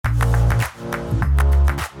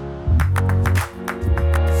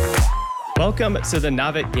Welcome to the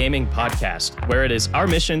Navic Gaming Podcast, where it is our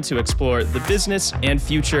mission to explore the business and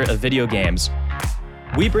future of video games.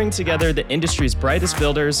 We bring together the industry's brightest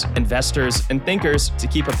builders, investors, and thinkers to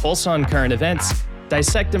keep a pulse on current events,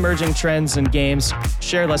 dissect emerging trends in games,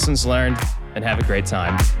 share lessons learned, and have a great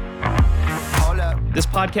time. This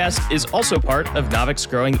podcast is also part of Navic's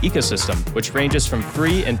growing ecosystem, which ranges from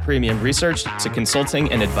free and premium research to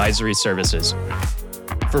consulting and advisory services.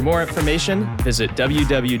 For more information, visit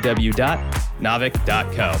www.navic.co.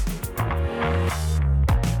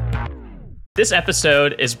 This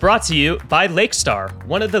episode is brought to you by Lakestar,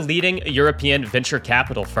 one of the leading European venture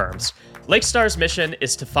capital firms. Lakestar's mission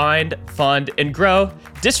is to find, fund, and grow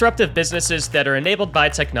disruptive businesses that are enabled by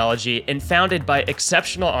technology and founded by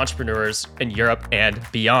exceptional entrepreneurs in Europe and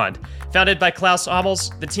beyond. Founded by Klaus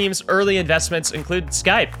Ammels, the team's early investments include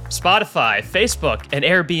Skype, Spotify, Facebook, and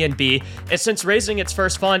Airbnb, and since raising its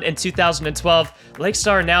first fund in 2012,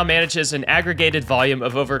 Lakestar now manages an aggregated volume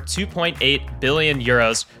of over 2.8 billion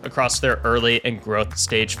euros across their early and growth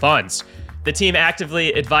stage funds. The team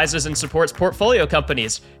actively advises and supports portfolio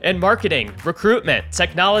companies in marketing, recruitment,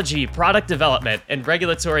 technology, product development, and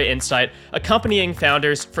regulatory insight, accompanying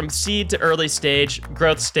founders from seed to early stage,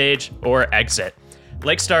 growth stage, or exit.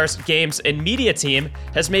 Lakestar's games and media team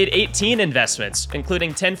has made 18 investments, including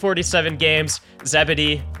 1047 Games,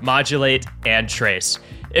 Zebedee, Modulate, and Trace.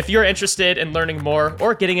 If you're interested in learning more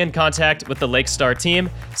or getting in contact with the Lakestar team,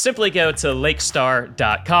 simply go to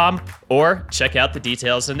lakestar.com or check out the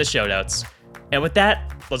details in the show notes. And with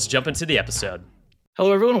that, let's jump into the episode.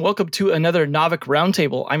 Hello, everyone. Welcome to another Navic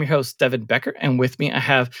Roundtable. I'm your host, Devin Becker, and with me, I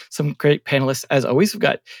have some great panelists. As always, we've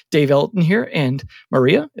got Dave Elton here and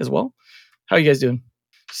Maria as well. How are you guys doing?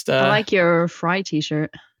 I like your Fry t-shirt.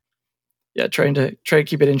 Yeah, trying to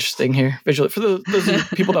keep it interesting here visually for those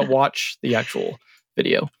people that watch the actual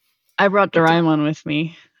video. I brought Doraemon with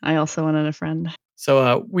me. I also wanted a friend.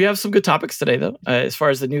 So we have some good topics today, though, as far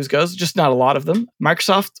as the news goes. Just not a lot of them.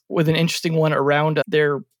 Microsoft with an interesting one around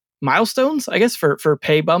their milestones, I guess, for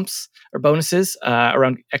pay bumps or bonuses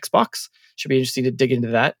around Xbox. Should be interesting to dig into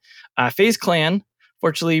that. FaZe Clan,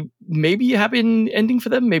 fortunately, maybe a happy ending for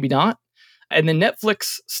them, maybe not. And then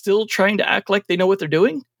Netflix still trying to act like they know what they're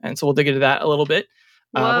doing. And so we'll dig into that a little bit.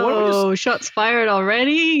 Whoa, shots fired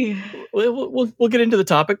already. We'll get into the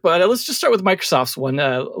topic, but let's just start with Microsoft's one,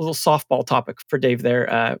 a little softball topic for Dave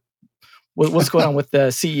there. What's going on with the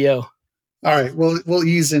CEO? All right, we'll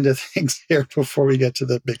ease into things here before we get to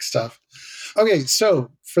the big stuff. Okay,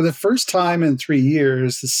 so for the first time in 3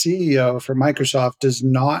 years, the CEO for Microsoft does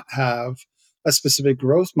not have a specific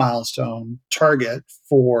growth milestone target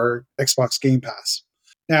for Xbox Game Pass.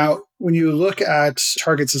 Now, when you look at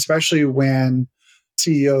targets, especially when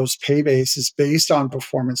CEO's pay base is based on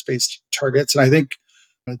performance-based targets, and I think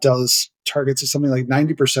Adele's targets is something like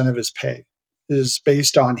 90% of his pay is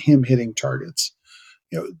based on him hitting targets.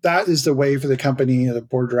 That is the way for the company, the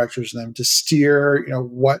board of directors, and them to steer,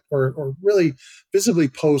 what or really visibly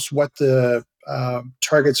post what the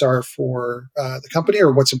targets are for the company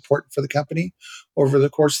or what's important for the company over the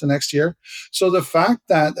course of the next year. So the fact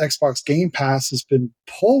that Xbox Game Pass has been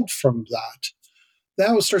pulled from that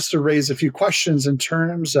starts to raise a few questions in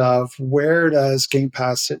terms of where does Game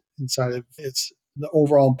Pass sit inside of the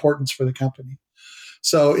overall importance for the company.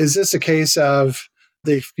 So is this a case of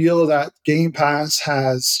they feel that Game Pass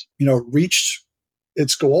has, reached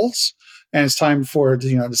its goals and it's time for it,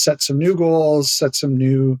 to set some new goals, set some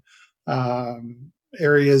new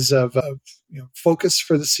areas of focus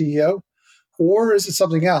for the CEO, or is it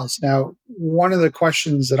something else? Now, one of the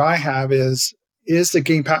questions that I have is the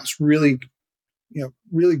Game Pass really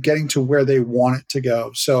getting to where they want it to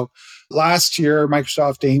go? So last year,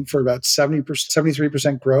 Microsoft aimed for about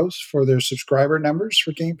 73% growth for their subscriber numbers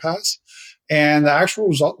for Game Pass, and the actual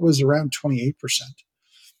result was around 28%.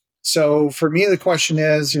 So for me, the question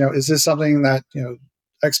is this something that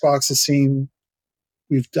Xbox has seen?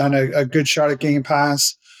 We've done a good shot at Game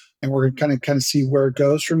Pass, and we're going to kind of see where it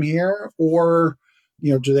goes from here, or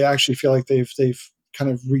do they actually feel like they've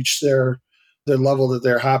kind of reached their level that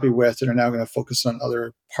they're happy with and are now going to focus on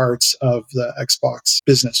other parts of the Xbox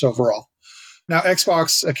business overall? Now,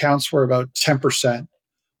 Xbox accounts for about 10%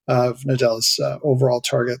 of Nadella's overall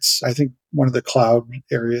targets. I think one of the cloud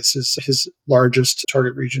areas is his largest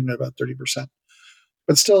target region at about 30%.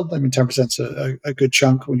 But still, 10% is a good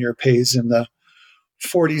chunk when your pays in the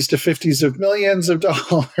 40s to 50s of millions of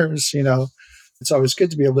dollars. It's always good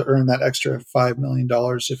to be able to earn that extra $5 million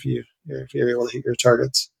if you're able to hit your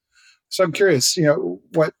targets. So I'm curious,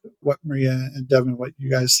 what Maria and Devin, what you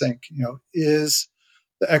guys think, is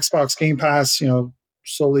the Xbox Game Pass,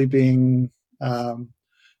 slowly being,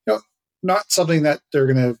 not something that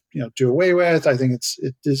they're going to do away with. I think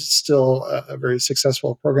it is still a very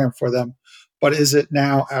successful program for them. But is it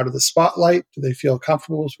now out of the spotlight? Do they feel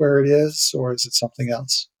comfortable with where it is, or is it something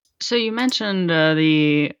else? So you mentioned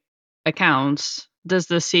the accounts. Does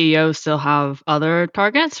the CEO still have other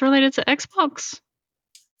targets related to Xbox?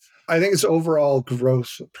 I think it's overall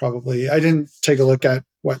growth, probably. I didn't take a look at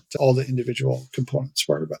what all the individual components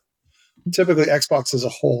were, but typically Xbox as a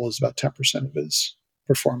whole is about 10% of his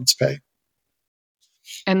performance pay.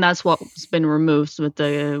 And that's what's been removed with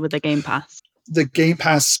the Game Pass. The Game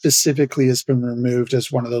Pass specifically has been removed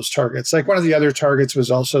as one of those targets. Like one of the other targets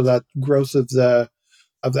was also that growth of the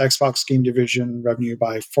Xbox game division revenue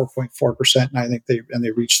by 4.4%, and I think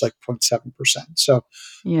they reached like 0.7%. So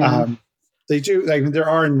Yeah. they do, like, there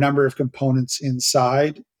are a number of components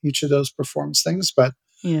inside each of those performance things, but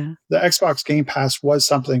Yeah. the Xbox Game Pass was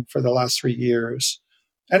something for the last 3 years.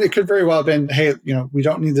 And it could very well have been, hey, we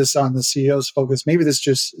don't need this on the CEO's focus. Maybe this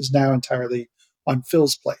just is now entirely on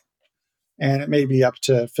Phil's plate. And it may be up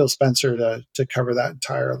to Phil Spencer to cover that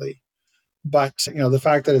entirely. But the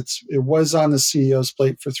fact that it was on the CEO's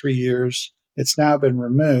plate for 3 years, it's now been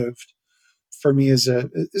removed, for me is an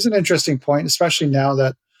interesting point, especially now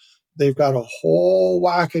that they've got a whole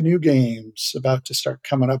whack of new games about to start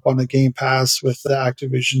coming up on the Game Pass with the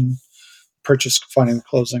Activision purchase funding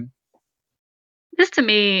closing. This to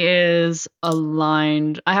me is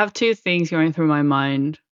aligned. I have two things going through my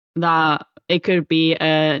mind, that it could be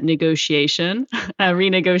a negotiation, a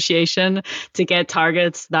renegotiation to get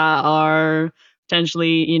targets that are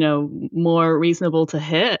potentially, more reasonable to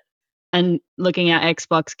hit. And looking at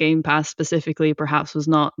Xbox Game Pass specifically perhaps was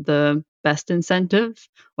not the best incentive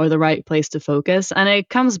or the right place to focus. And it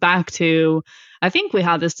comes back to, I think we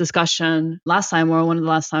had this discussion last time, or one of the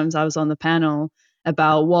last times I was on the panel,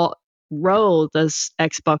 about what role does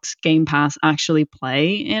Xbox Game Pass actually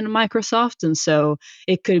play in Microsoft. And so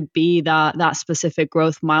it could be that specific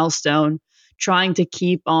growth milestone, trying to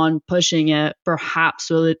keep on pushing it perhaps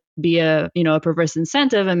will it be a perverse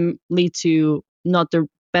incentive and lead to not the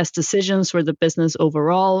best decisions for the business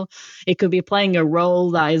overall. It could be playing a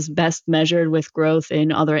role that is best measured with growth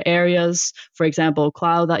in other areas, for example,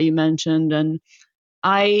 cloud that you mentioned. And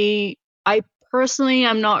I personally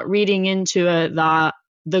am not reading into it that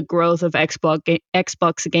the growth of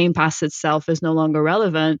Xbox Game Pass itself is no longer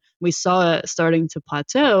relevant. We saw it starting to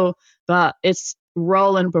plateau, but its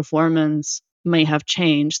role and performance may have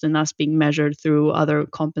changed, and that's being measured through other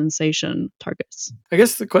compensation targets. I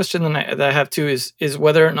guess the question that I have too is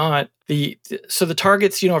whether or not the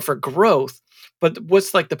targets, are for growth, but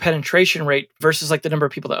what's like the penetration rate versus like the number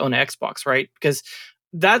of people that own an Xbox, right? Because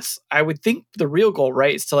that's, I would think, the real goal,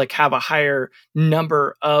 right? Is to like have a higher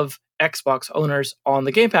number of Xbox owners on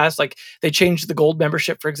the Game Pass. Like they changed the gold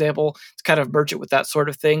membership, for example, to kind of merge it with that sort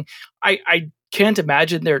of thing. I can't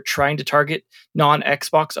imagine they're trying to target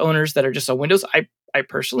non-Xbox owners that are just on Windows. I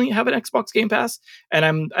personally have an Xbox Game Pass,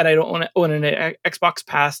 and I don't own an Xbox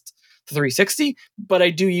past the 360, but I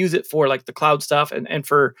do use it for like the cloud stuff and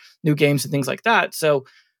for new games and things like that. So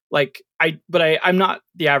like I'm not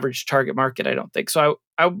the average target market, I don't think. So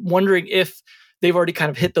I'm wondering if they've already kind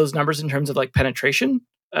of hit those numbers in terms of like penetration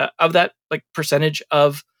of that like percentage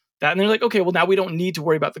of that. And they're like, okay, well now we don't need to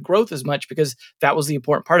worry about the growth as much because that was the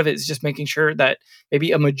important part of it, is just making sure that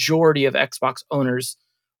maybe a majority of Xbox owners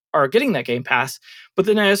are getting that Game Pass. But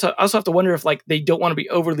then I also have to wonder if like they don't want to be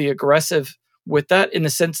overly aggressive with that, in the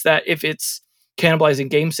sense that if it's cannibalizing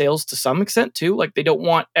game sales to some extent too, like they don't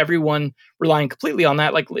want everyone relying completely on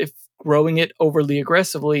that. Like if growing it overly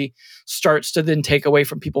aggressively starts to then take away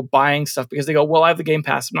from people buying stuff because they go, well, I have the Game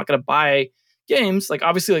Pass, I'm not going to buy games. Like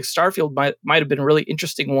obviously like Starfield might have been a really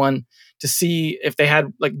interesting one to see if they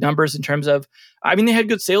had like numbers in terms of, I mean, they had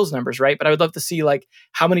good sales numbers, right? But I would love to see like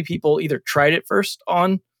how many people either tried it first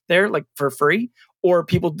on there, like for free, or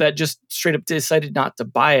people that just straight up decided not to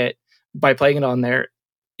buy it by playing it on there.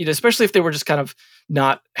 Especially if they were just kind of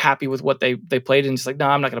not happy with what they played and just like, no,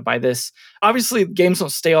 I'm not going to buy this. Obviously, games don't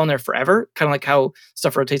stay on there forever, kind of like how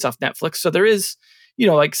stuff rotates off Netflix. So there is,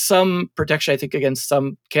 like some protection, I think, against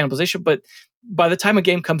some cannibalization. But by the time a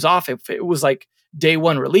game comes off, if it was like day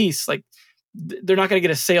one release, like they're not going to get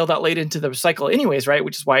a sale that late into the cycle anyways, right?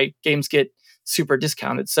 Which is why games get super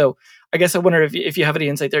discounted. So I guess I wonder if you have any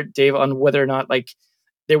insight there, Dave, on whether or not like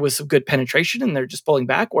there was some good penetration and they're just pulling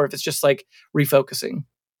back, or if it's just like refocusing.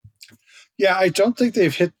 Yeah, I don't think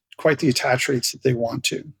they've hit quite the attach rates that they want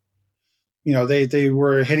to. They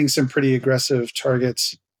were hitting some pretty aggressive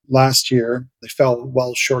targets last year. They fell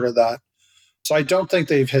well short of that. So I don't think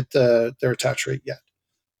they've hit their attach rate yet.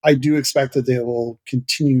 I do expect that they will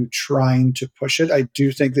continue trying to push it. I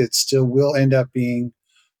do think that it still will end up being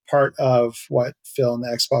part of what Phil and the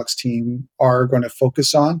Xbox team are going to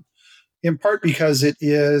focus on, in part because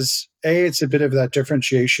it's a bit of that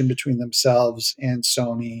differentiation between themselves and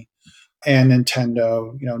Sony and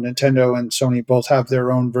Nintendo. Nintendo and Sony both have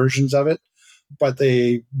their own versions of it, but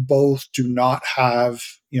they both do not have,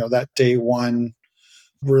 that day one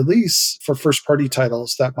release for first party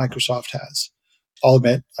titles that Microsoft has. I'll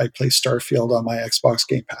admit, I play Starfield on my Xbox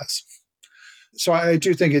Game Pass. So I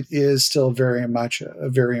do think it is still very much a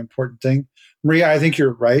very important thing. Maria, I think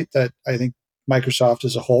you're right that I think Microsoft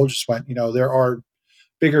as a whole just went, there are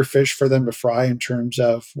bigger fish for them to fry in terms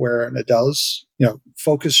of where Nadell's,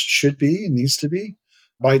 focus should be and needs to be.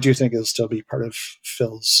 But I do think it'll still be part of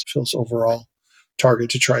Phil's overall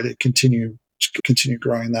target to try to continue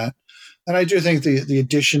growing that. And I do think the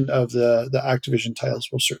addition of the Activision titles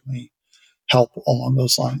will certainly help along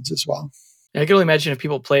those lines as well. I can only imagine if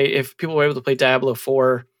people were able to play Diablo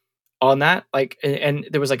 4 on that, like, and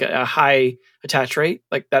there was like a high attach rate,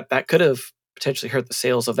 like that could have potentially hurt the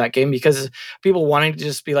sales of that game, because people wanting to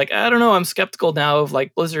just be like, I don't know, I'm skeptical now of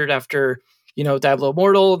like Blizzard after, Diablo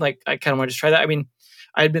Immortal. Like, I kind of want to just try that. I mean,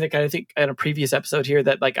 I admit, I think in a previous episode here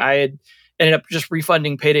that like I had ended up just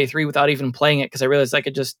refunding Payday 3 without even playing it, because I realized I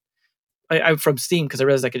could just, I'm from Steam, because I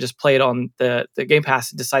realized I could just play it on the Game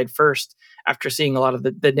Pass and decide first after seeing a lot of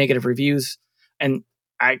the negative reviews. And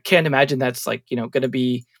I can't imagine that's like, going to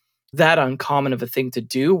be that uncommon of a thing to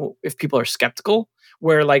do if people are skeptical,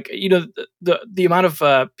 where like, the amount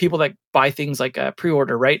of people that buy things like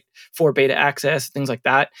pre-order, right, for beta access, things like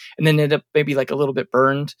that, and then end up maybe like a little bit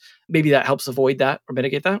burned, maybe that helps avoid that or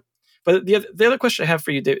mitigate that. But the other question I have for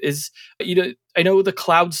you, Dave, is, I know the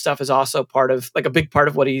cloud stuff is also part of, like, a big part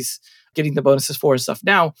of what he's getting the bonuses for and stuff.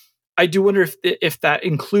 Now, I do wonder if that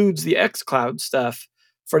includes the xCloud stuff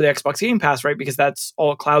for the Xbox Game Pass, right? Because that's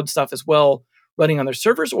all cloud stuff as well, running on their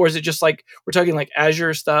servers, or is it just like we're talking like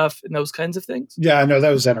Azure stuff and those kinds of things? Yeah, no, that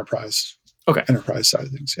was enterprise. Okay, enterprise side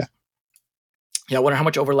of things. Yeah. Yeah, I wonder how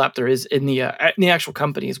much overlap there is in the actual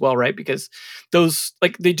company as well, right? Because those,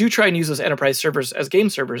 like, they do try and use those enterprise servers as game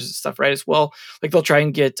servers and stuff, right? As well, like they'll try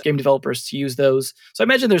and get game developers to use those. So I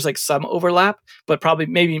imagine there's like some overlap, but probably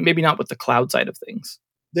maybe not with the cloud side of things.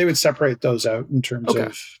 They would separate those out in terms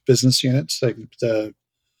of business units, like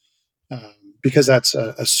because that's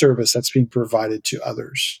a service that's being provided to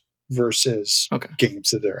others versus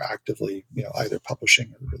games that they're actively, either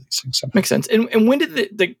publishing or releasing. Something makes sense. And when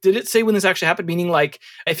did did it say when this actually happened? Meaning, like,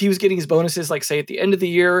 if he was getting his bonuses, like, say at the end of the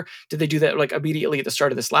year, did they do that like immediately at the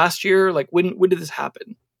start of this last year? Like, when did this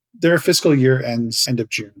happen? Their fiscal year ends end of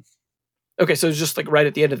June. Okay, so it's just like right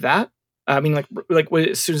at the end of that. I mean, like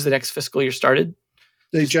as soon as the next fiscal year started.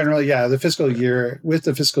 They generally, the fiscal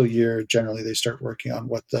year, generally they start working on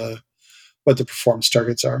what the performance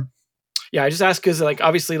targets are. Yeah, I just asked because, like,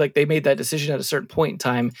 obviously, like, they made that decision at a certain point in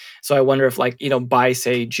time. So I wonder if, like, by,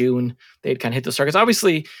 say, June, they'd kind of hit those targets.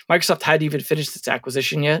 Obviously, Microsoft hadn't even finished its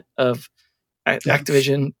acquisition yet of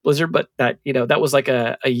Activision Blizzard, but that, that was like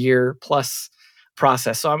a year plus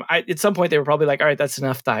process. So at some point, they were probably like, all right, that's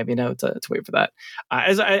enough time, to wait for that.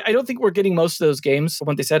 As I don't think we're getting most of those games,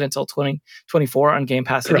 what they said, until 2024 on Game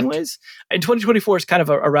Pass. Correct. Anyways. And 2024 is kind of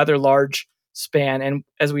a rather large span, and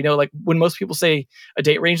as we know, like, when most people say a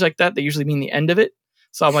date range like that, they usually mean the end of it.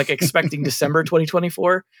 So I'm like expecting December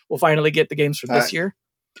 2024 we'll finally get the games for this year.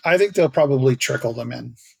 I think they'll probably trickle them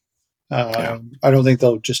in. I don't think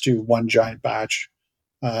they'll just do one giant batch.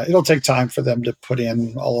 It'll take time for them to put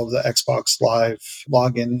in all of the Xbox Live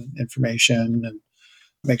login information and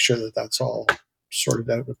make sure that that's all sorted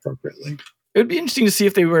out appropriately. It would be interesting to see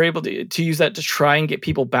if they were able to use that to try and get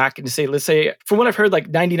people back and to say, let's say, from what I've heard,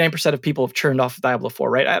 like 99% of people have churned off Diablo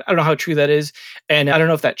 4, right? I don't know how true that is. And I don't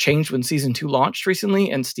know if that changed when Season 2 launched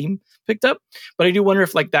recently and Steam picked up. But I do wonder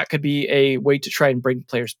if, like, that could be a way to try and bring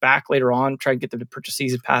players back later on, try and get them to purchase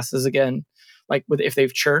Season Passes again, like if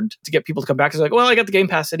they've churned, to get people to come back. It's like, well, I got the Game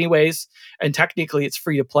Pass anyways, and technically it's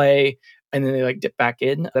free to play. And then they like dip back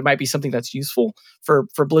in. That might be something that's useful for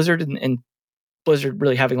Blizzard and Blizzard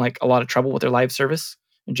really having like a lot of trouble with their live service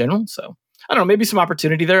in general. So I don't know, maybe some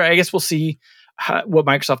opportunity there. I guess we'll see what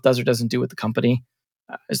Microsoft does or doesn't do with the company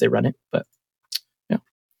as they run it. But yeah,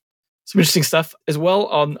 some interesting stuff as well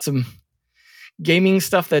on some gaming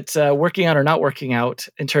stuff that's working out or not working out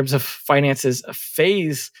in terms of finances.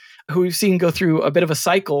 FaZe, who we've seen go through a bit of a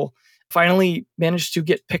cycle, finally managed to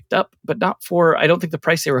get picked up, but not for, I don't think, the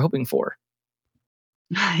price they were hoping for.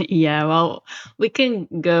 Yeah, well, we can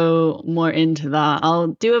go more into that. I'll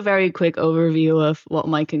do a very quick overview of what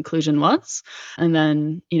my conclusion was. And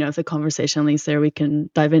then, if the conversation leads there, we can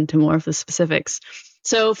dive into more of the specifics.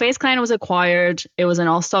 So FaZe Clan was acquired. It was an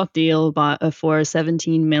all-stock deal for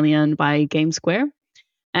 $17 million by GameSquare.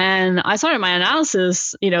 And I started my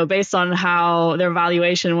analysis, based on how their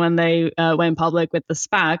valuation when they went public with the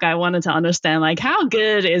SPAC. I wanted to understand, like, how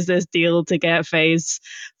good is this deal to get FaZe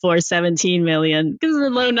for 17 million? Because it's a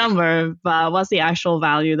low number, but what's the actual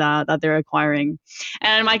value that they're acquiring?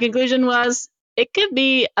 And my conclusion was it could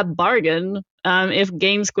be a bargain if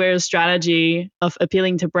GameSquare's strategy of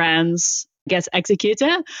appealing to brands gets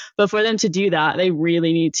executed. But for them to do that, they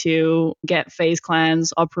really need to get FaZe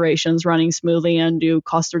Clan's operations running smoothly and do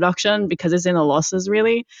cost reduction because it's in the losses,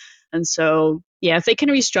 really. And so, yeah, if they can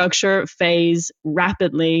restructure FaZe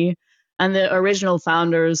rapidly, and the original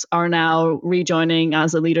founders are now rejoining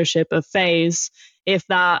as the leadership of FaZe, if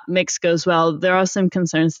that mix goes well, there are some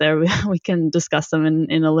concerns there. We can discuss them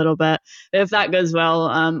in a little bit. If that goes well,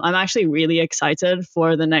 I'm actually really excited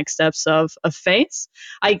for the next steps of FaZe.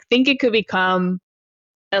 I think it could become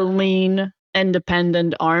a lean,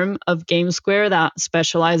 independent arm of GameSquare that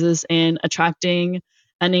specializes in attracting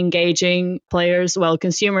and engaging players,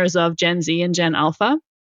 consumers of Gen Z and Gen Alpha.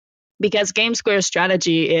 Because GameSquare's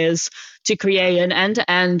strategy is to create an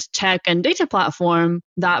end-to-end tech and data platform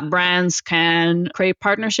that brands can create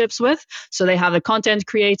partnerships with. So they have the content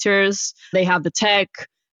creators, they have the tech.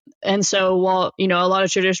 And so what, a lot of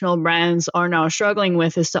traditional brands are now struggling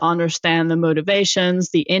with is to understand the motivations,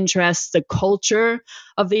 the interests, the culture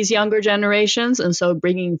of these younger generations. And so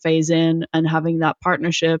bringing FaZe in and having that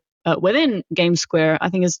partnership within GameSquare, I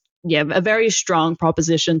think is a very strong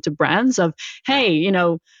proposition to brands of, hey,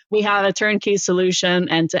 we have a turnkey solution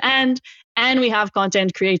end to end, and we have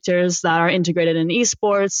content creators that are integrated in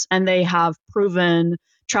esports, and they have proven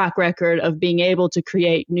track record of being able to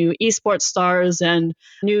create new esports stars and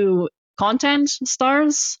new content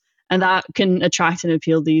stars, and that can attract and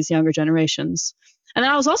appeal these younger generations. And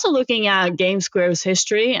then I was also looking at GameSquare's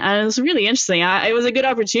history, and it was really interesting. It was a good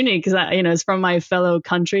opportunity because it's from my fellow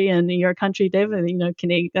country and your country, David.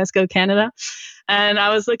 Let's go Canada. And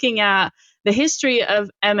I was looking at the history of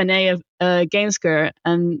M&A of GameSquare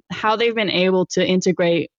and how they've been able to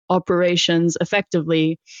integrate operations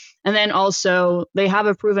effectively. And then also they have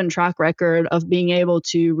a proven track record of being able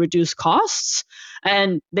to reduce costs.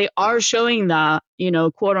 And they are showing that,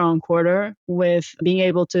 quarter on quarter with being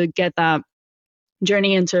able to get that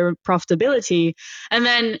journey into profitability. And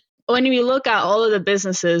then when we look at all of the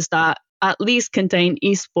businesses that at least contain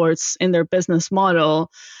esports in their business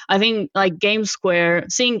model, I think like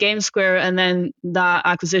seeing GameSquare and then that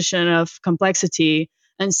acquisition of Complexity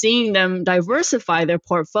and seeing them diversify their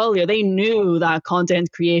portfolio, they knew that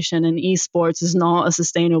content creation and esports is not a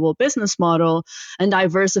sustainable business model, and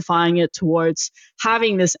diversifying it towards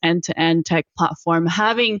having this end-to-end tech platform,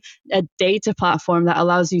 having a data platform that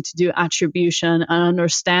allows you to do attribution and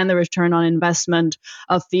understand the return on investment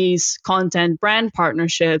of these content brand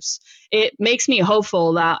partnerships. It makes me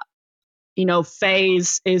hopeful that,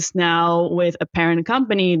 FaZe is now with a parent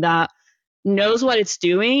company that knows what it's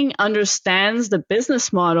doing, understands the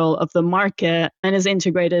business model of the market, and is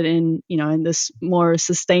integrated in this more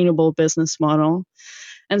sustainable business model.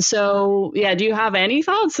 And so, do you have any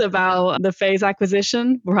thoughts about the FaZe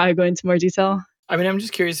acquisition before I go into more detail? I mean, I'm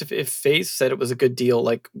just curious if FaZe said it was a good deal,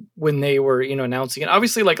 like when they were, announcing it.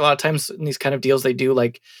 Obviously, like a lot of times in these kind of deals, they do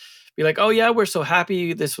like be like, oh yeah, we're so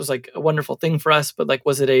happy. This was like a wonderful thing for us. But like,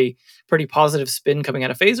 was it a pretty positive spin coming out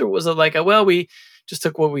of FaZe, or was it like, well, we just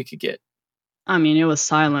took what we could get? I mean, it was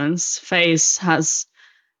silence. FaZe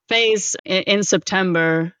in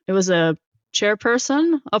September, it was a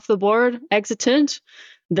chairperson of the board exited.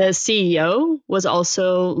 The CEO was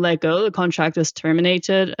also let go. The contract was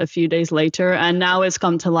terminated a few days later. And now it's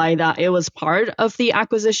come to light that it was part of the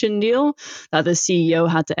acquisition deal that the CEO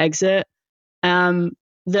had to exit.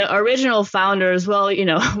 The original founders,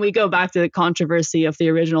 we go back to the controversy of the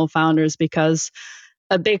original founders because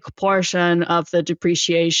a big portion of the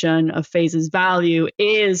depreciation of FaZe's value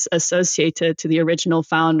is associated to the original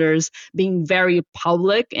founders being very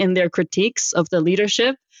public in their critiques of the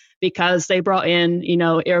leadership, because they brought in,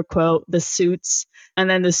 air quote, the suits. And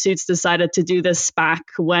then the suits decided to do this SPAC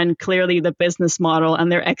when clearly the business model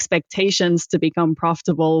and their expectations to become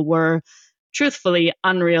profitable were truthfully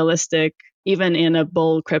unrealistic, even in a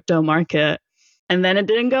bull crypto market. And then it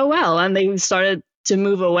didn't go well. And they started to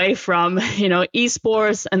move away from,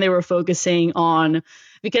 esports, and they were focusing on,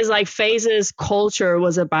 because like FaZe's culture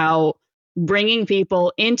was about bringing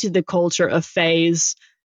people into the culture of FaZe,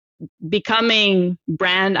 becoming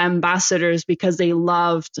brand ambassadors because they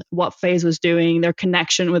loved what FaZe was doing, their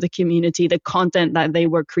connection with the community, the content that they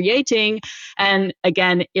were creating. And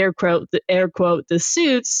again, air quote, the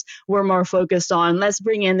suits were more focused on, let's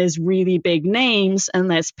bring in these really big names and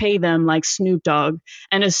let's pay them like Snoop Dogg.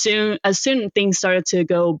 And as soon things started to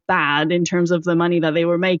go bad in terms of the money that they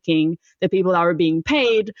were making, the people that were being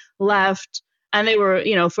paid left, and they were,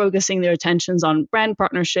 focusing their attentions on brand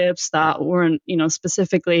partnerships that weren't,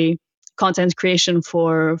 specifically content creation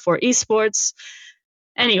for esports.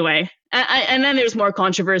 Anyway, and then there's more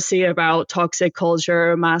controversy about toxic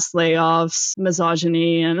culture, mass layoffs,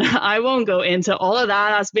 misogyny, and I won't go into all of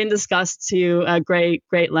that. That's been discussed to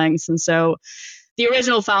great lengths. And so the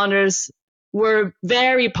original founders were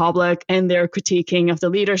very public in their critiquing of the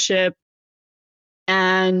leadership.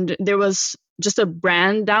 And there was just a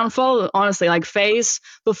brand downfall, honestly. Like FaZe,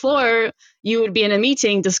 before you would be in a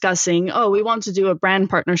meeting discussing, oh, we want to do a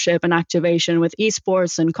brand partnership and activation with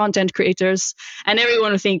esports and content creators. And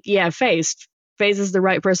everyone would think, yeah, FaZe is the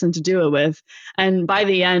right person to do it with. And by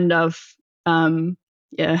the end of,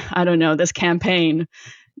 this campaign,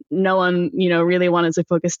 no one, really wanted to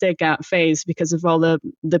poke a stick at FaZe because of all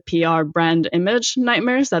the PR brand image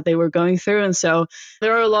nightmares that they were going through. And so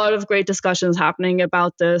there are a lot of great discussions happening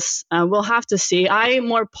about this. We'll have to see. I'm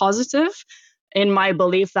more positive in my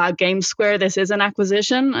belief that GameSquare, this is an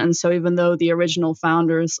acquisition. And so even though the original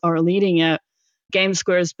founders are leading it,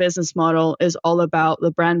 GameSquare's business model is all about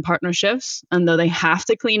the brand partnerships. And though they have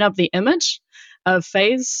to clean up the image of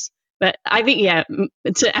FaZe, but I think,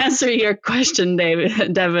 to answer your question,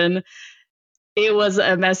 Devin, it was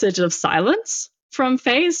a message of silence from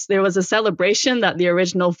FaZe. There was a celebration that the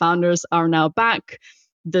original founders are now back.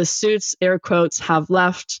 The suits, air quotes, have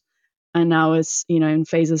left. And now it's, in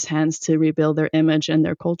FaZe's hands to rebuild their image and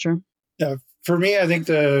their culture. Yeah, for me, I think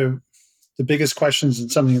the biggest questions,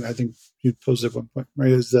 and something that I think you posed at one point, right,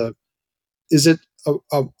 is it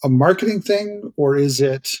a marketing thing, or is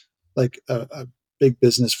it like a big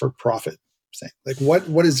business for profit thing? Like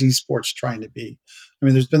what is esports trying to be? I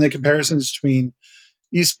mean, there's been the comparisons between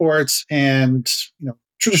esports and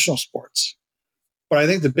traditional sports, but I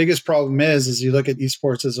think the biggest problem is you look at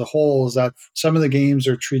esports as a whole, is that some of the games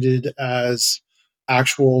are treated as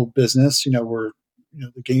actual business. Where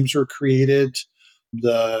the games were created,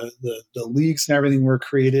 the leagues and everything were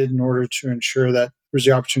created in order to ensure that there's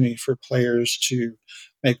the opportunity for players to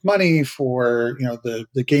make money, for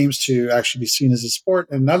the games to actually be seen as a sport.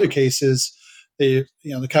 And in other cases, the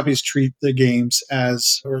companies treat the games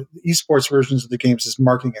as, or the esports versions of the games, as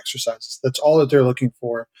marketing exercises. That's all that they're looking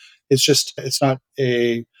for. It's not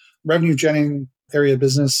a revenue generating area of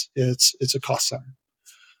business. It's a cost center.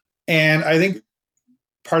 And I think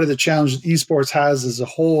part of the challenge that esports has as a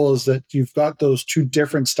whole is that you've got those two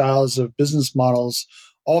different styles of business models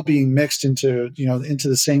all being mixed into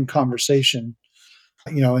the same conversation.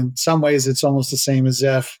 In some ways, it's almost the same as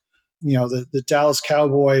if the Dallas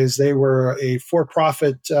Cowboys, they were a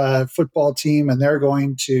for-profit football team, and they're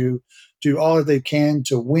going to do all that they can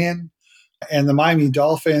to win. And the Miami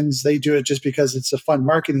Dolphins, they do it just because it's a fun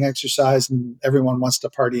marketing exercise, and everyone wants to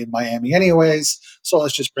party in Miami anyways. So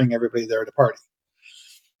let's just bring everybody there to party.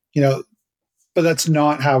 But that's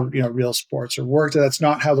not how real sports are worked. That's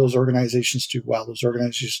not how those organizations do well. Those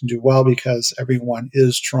organizations do well because everyone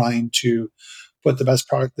is trying to put the best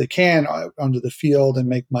product they can onto the field and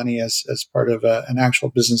make money as part of an actual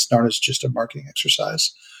business, not as just a marketing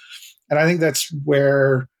exercise. And I think that's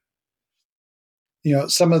where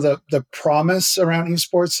some of the promise around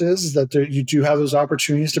esports is that you do have those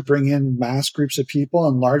opportunities to bring in mass groups of people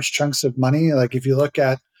and large chunks of money. Like if you look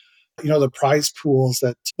at the prize pools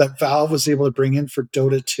that Valve was able to bring in for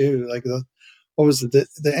Dota 2, like what was it?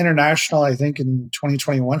 The international, I think in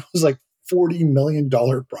 2021 was like $40 million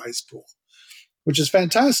prize pool, which is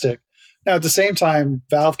fantastic. Now, at the same time,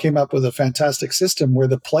 Valve came up with a fantastic system where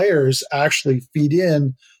the players actually feed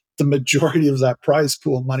in the majority of that prize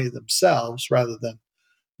pool money themselves rather than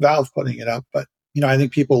Valve putting it up. But, I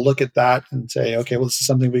think people look at that and say, okay, well, this is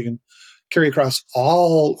something we can carry across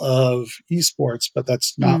all of esports, but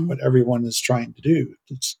that's not what everyone is trying to do.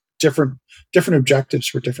 It's different objectives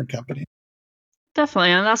for different companies.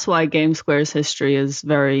 Definitely, and that's why GameSquare's history is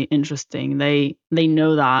very interesting. They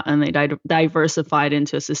know that, and they diversified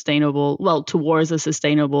into towards a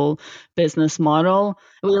sustainable business model.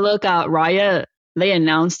 We look at Riot. They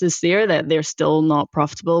announced this year that they're still not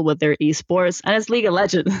profitable with their esports, and it's League of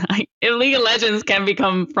Legends. If League of Legends can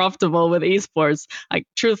become profitable with esports,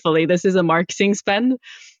 truthfully, this is a marketing spend,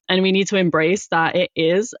 and we need to embrace that it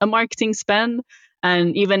is a marketing spend.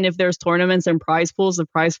 And even if there's tournaments and prize pools, the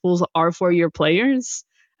prize pools are for your players.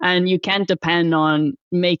 and you can't depend on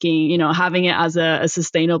having it as a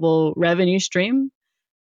sustainable revenue stream.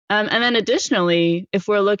 And then additionally, if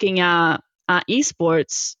we're looking at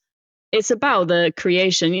esports, it's about the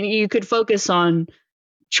creation. You could focus on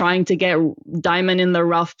trying to get diamond in the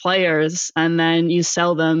rough players and then you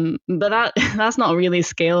sell them, but that's not really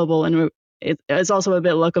scalable, and it's also a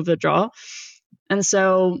bit luck of the draw. And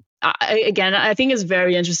so I think it's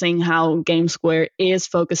very interesting how GameSquare is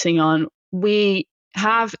focusing on, we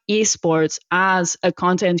have esports as a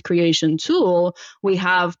content creation tool. We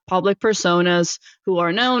have public personas who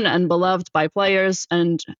are known and beloved by players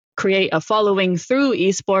and create a following through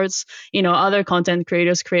esports. Other content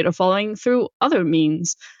creators create a following through other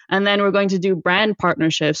means. And then we're going to do brand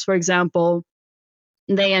partnerships. For example,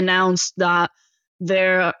 they announced that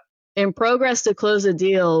they're in progress to close a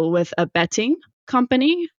deal with a betting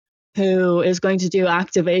company who is going to do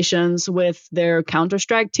activations with their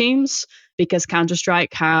Counter-Strike teams, because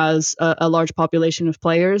Counter-Strike has a large population of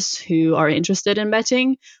players who are interested in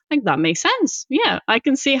betting. Like, that makes sense. Yeah, I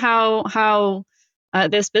can see how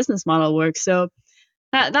this business model works. So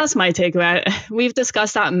that's my takeaway. We've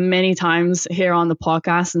discussed that many times here on the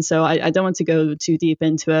podcast, and so I don't want to go too deep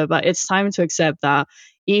into it, but it's time to accept that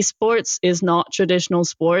esports is not traditional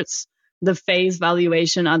sports. The FaZe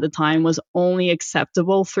valuation at the time was only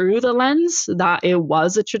acceptable through the lens that it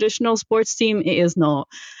was a traditional sports team. It is not.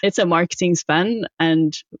 It's a marketing spend,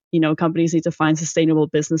 and companies need to find sustainable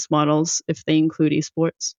business models if they include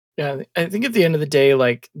esports. Yeah, I think at the end of the day,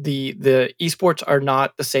 like the esports are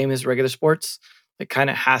not the same as regular sports. It kind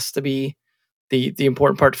of has to be the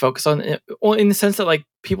important part to focus on, in the sense that like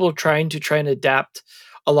people are trying to adapt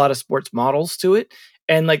a lot of sports models to it.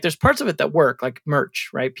 And like there's parts of it that work, like merch,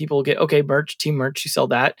 right? People get, okay, merch, team merch, you sell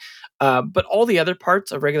that. But all the other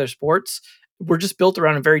parts of regular sports were just built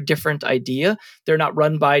around a very different idea. They're not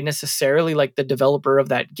run by necessarily like the developer of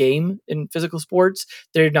that game in physical sports.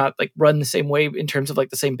 They're not like run the same way in terms of like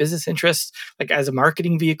the same business interests, like as a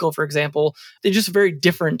marketing vehicle, for example. They're just very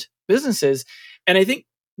different businesses. And I think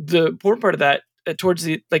the important part of that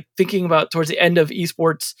thinking about towards the end of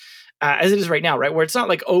esports as it is right now, right? Where it's not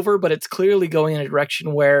like over, but it's clearly going in a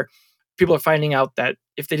direction where people are finding out that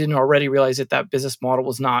if they didn't already realize it, that business model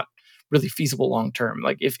was not really feasible long-term.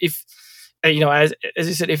 Like if as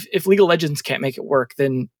you said, if League of Legends can't make it work,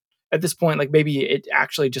 then at this point, like maybe it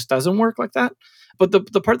actually just doesn't work like that. But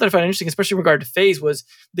the part that I find interesting, especially in regard to FaZe, was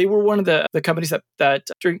they were one of the companies that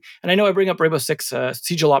during, and I know I bring up Rainbow Six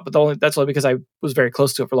Siege a lot, but that's only because I was very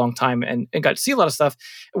close to it for a long time and got to see a lot of stuff.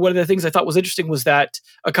 One of the things I thought was interesting was that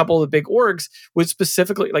a couple of the big orgs would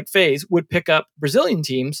specifically, like FaZe, would pick up Brazilian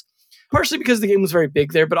teams, partially because the game was very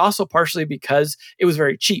big there, but also partially because it was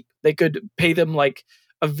very cheap. They could pay them like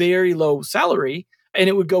a very low salary, and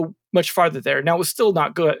it would go much farther there. Now, it was still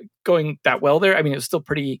not going that well there. I mean, it was still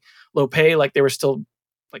pretty low pay. Like they were still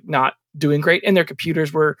like not doing great, and their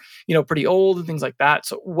computers were, pretty old and things like that.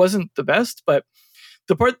 So it wasn't the best. But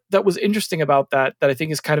the part that was interesting about that I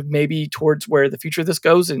think is kind of maybe towards where the future of this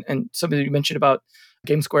goes, and something that you mentioned about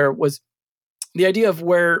GameSquare was the idea of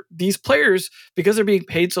where these players, because they're being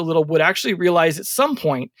paid so little, would actually realize at some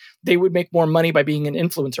point they would make more money by being an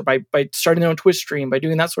influencer, by starting their own Twitch stream, by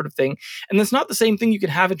doing that sort of thing. And that's not the same thing you can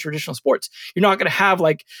have in traditional sports. You're not going to have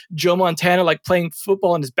like Joe Montana like playing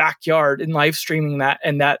football in his backyard and live streaming that,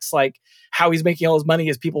 and that's like how he's making all his money,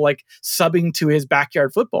 is people like subbing to his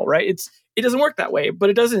backyard football, right? It doesn't work that way, but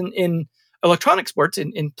it does in electronic sports,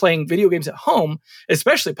 in playing video games at home,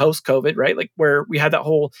 especially post-COVID, right? Like where we had that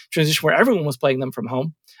whole transition where everyone was playing them from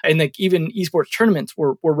home. And like even esports tournaments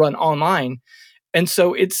were run online. And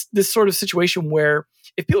so it's this sort of situation where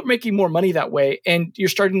if people are making more money that way, and you're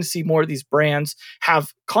starting to see more of these brands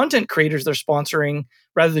have content creators they're sponsoring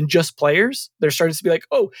rather than just players, they're starting to be like,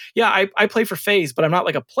 oh yeah, I play for FaZe, but I'm not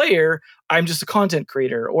like a player. I'm just a content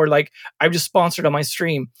creator, or like I'm just sponsored on my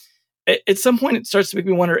stream. At some point, it starts to make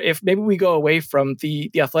me wonder if maybe we go away from the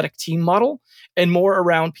athletic team model and more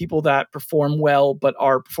around people that perform well, but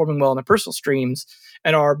are performing well in their personal streams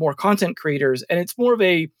and are more content creators. And it's more of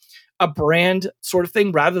a brand sort of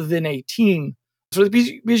thing rather than a team. So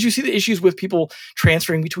because you see the issues with people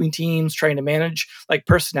transferring between teams, trying to manage like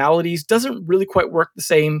personalities, doesn't really quite work the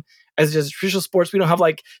same as it does traditional sports. We don't have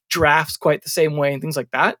like drafts quite the same way and things like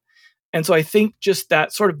that. And so I think just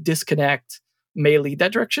that sort of disconnect may lead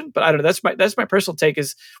that direction, but I don't know. That's my personal take.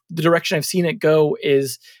 Is the direction I've seen it go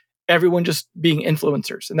is everyone just being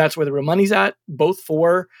influencers, and that's where the real money's at, both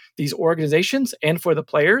for these organizations and for the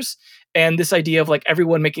players. And this idea of like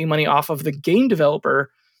everyone making money off of the game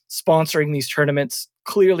developer sponsoring these tournaments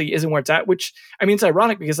clearly isn't where it's at. Which, I mean, it's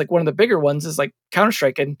ironic because like one of the bigger ones is like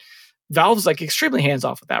Counter-Strike, and Valve's like extremely hands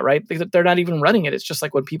off with that, right? They're not even running it. It's just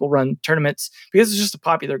like when people run tournaments because it's just a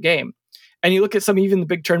popular game. And you look at some even the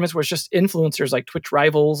big tournaments where it's just influencers like Twitch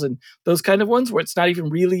Rivals and those kind of ones where it's not even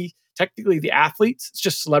really technically the athletes. It's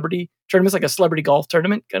just celebrity tournaments, like a celebrity golf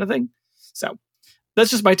tournament kind of thing. So that's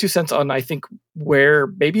just my 2 cents on, I think, where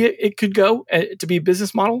maybe it could go to be a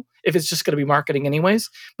business model if it's just going to be marketing anyways,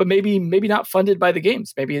 but maybe not funded by the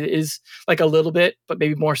games. Maybe it is like a little bit, but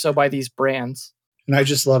maybe more so by these brands. And I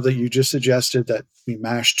just love that you just suggested that we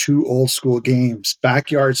mash 2 old school games,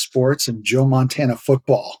 backyard sports and Joe Montana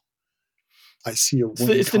football. I see a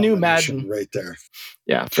winning it's the new Madden right there.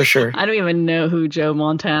 Yeah, for sure. I don't even know who Joe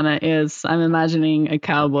Montana is. I'm imagining a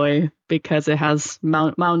cowboy because it has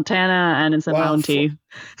Montana and it's a Mountie.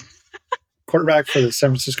 Quarterback for the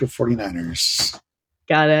San Francisco 49ers.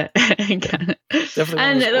 Got it. Definitely.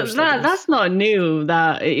 And that's not new.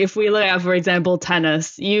 That if we look at, for example,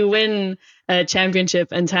 tennis, you win a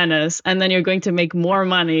championship in tennis, and then you're going to make more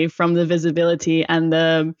money from the visibility and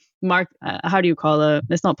the how do you call it?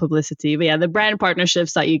 It's not publicity, but yeah, the brand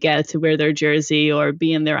partnerships that you get to wear their jersey or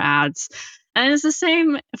be in their ads. And it's the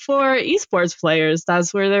same for esports players.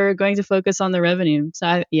 That's where they're going to focus on the revenue. So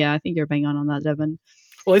I think you're bang on that, Devin.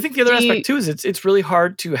 Well, I think the other aspect too is it's really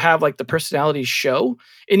hard to have like the personalities show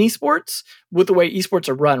in esports with the way esports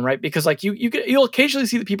are run, right? Because like you'll occasionally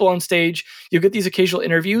see the people on stage, you'll get these occasional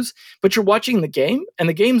interviews, but you're watching the game, and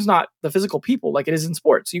the game's not the physical people like it is in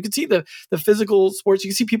sports. You can see the physical sports.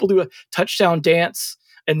 You can see people do a touchdown dance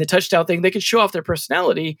and the touchdown thing. They can show off their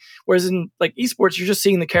personality, whereas in like esports, you're just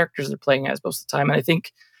seeing the characters they're playing as most of the time. And I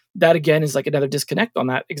think that again is like another disconnect on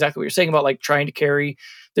that. Exactly what you're saying about like trying to carry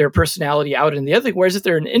their personality out in the other thing. Whereas if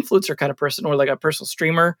they're an influencer kind of person or like a personal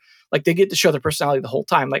streamer, like they get to show their personality the whole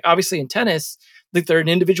time. Like obviously in tennis, like they're an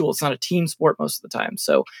individual. It's not a team sport most of the time.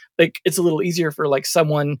 So like it's a little easier for like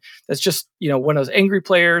someone that's just, one of those angry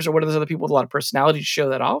players or one of those other people with a lot of personality to show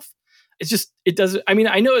that off. It's just, it doesn't, I mean,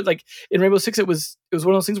 I know it like in Rainbow Six, it was one of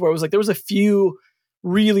those things where it was like, there was a few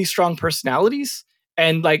really strong personalities.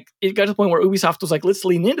 And like it got to the point where Ubisoft was like, let's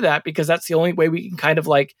lean into that because that's the only way we can kind of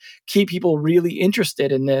like keep people really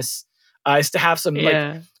interested in this is to have some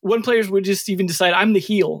like one player would just even decide I'm the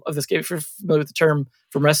heel of this game. If you're familiar with the term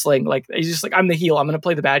from wrestling, like he's just like, I'm the heel. I'm going to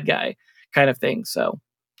play the bad guy kind of thing. So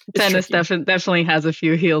tennis definitely has a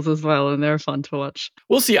few heels as well, and they're fun to watch.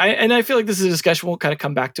 We'll see. I feel like this is a discussion we'll kind of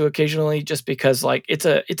come back to occasionally just because like it's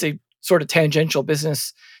a sort of tangential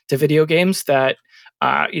business to video games that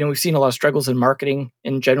we've seen a lot of struggles in marketing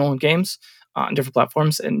in general in games on different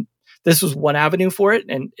platforms. And this was one avenue for it.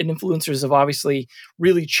 And influencers have obviously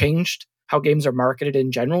really changed how games are marketed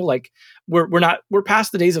in general. Like we're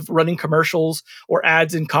past the days of running commercials or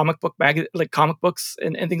ads in comic books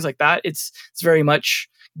and things like that. It's very much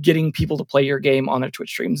getting people to play your game on their Twitch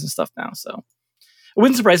streams and stuff now. So it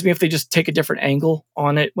wouldn't surprise me if they just take a different angle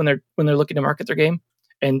on it when they're looking to market their game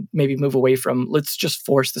and maybe move away from let's just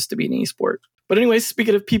force this to be an esport. But anyways,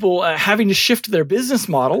 speaking of people having to shift their business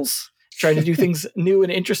models, trying to do things new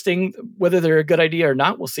and interesting, whether they're a good idea or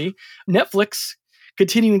not, we'll see. Netflix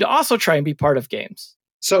continuing to also try and be part of games.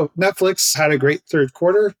 So Netflix had a great third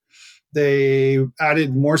quarter. They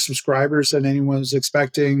added more subscribers than anyone was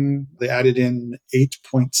expecting. They added in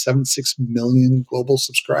 8.76 million global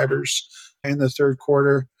subscribers in the third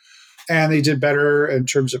quarter. And they did better in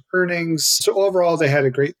terms of earnings. So overall, they had a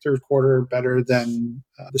great third quarter, better than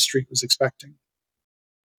the street was expecting.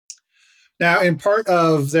 Now, in part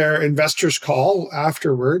of their investors' call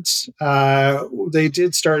afterwards, they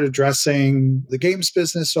did start addressing the games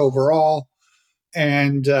business overall.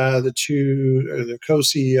 And the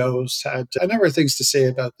co-CEOs had a number of things to say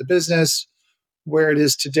about the business, where it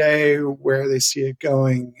is today, where they see it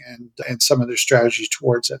going, and some of their strategy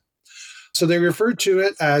towards it. So they referred to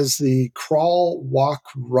it as the crawl, walk,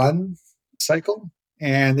 run cycle.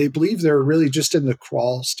 And they believe they're really just in the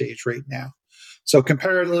crawl stage right now. So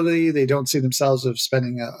comparatively, they don't see themselves as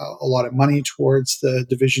spending a lot of money towards the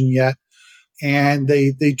division yet. And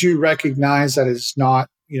they do recognize that it's not,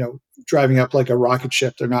 driving up like a rocket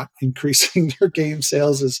ship. They're not increasing their game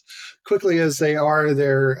sales as quickly as they are.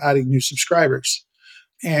 They're adding new subscribers.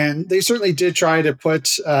 And they certainly did try to put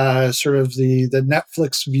sort of the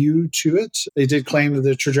Netflix view to it. They did claim that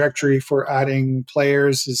the trajectory for adding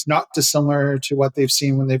players is not dissimilar to what they've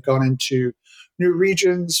seen when they've gone into new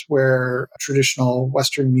regions where traditional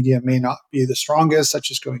Western media may not be the strongest, such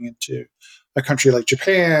as going into a country like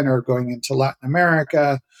Japan or going into Latin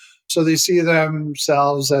America. So they see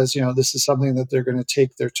themselves as, this is something that they're going to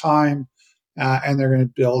take their time and they're going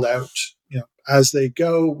to build out, as they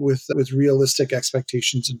go with realistic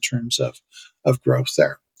expectations in terms of growth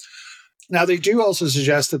there. Now, they do also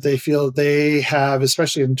suggest that they feel that they have,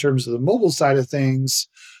 especially in terms of the mobile side of things,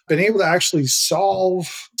 been able to actually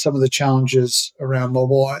solve some of the challenges around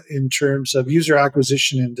mobile in terms of user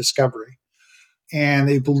acquisition and discovery. And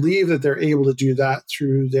they believe that they're able to do that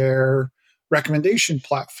through their recommendation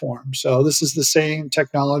platform. So this is the same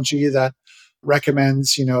technology that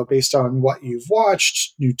recommends, based on what you've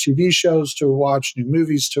watched, new TV shows to watch, new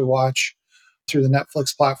movies to watch. Through the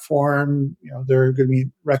Netflix platform, they're going to be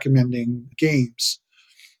recommending games.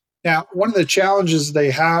 Now, one of the challenges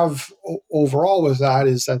they have overall with that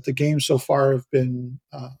is that the games so far have been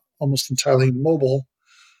almost entirely mobile,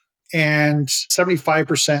 and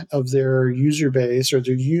 75% of their user base or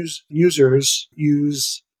their users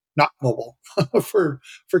use not mobile for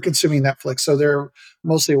consuming Netflix. So they're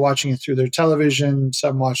mostly watching it through their television,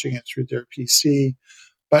 some watching it through their PC,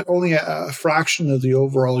 but only a fraction of the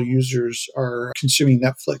overall users are consuming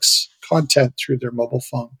Netflix content through their mobile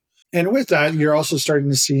phone. And with that, you're also starting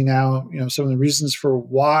to see now, some of the reasons for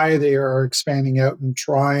why they are expanding out and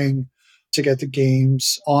trying to get the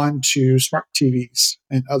games onto smart TVs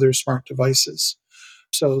and other smart devices.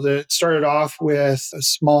 So that started off with a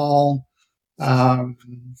small,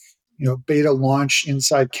 beta launch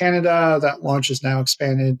inside Canada. That launch is now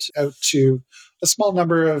expanded out to a small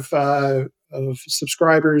number of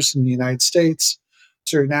subscribers in the United States.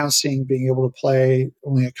 So you're now seeing being able to play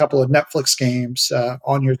only a couple of Netflix games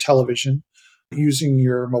on your television using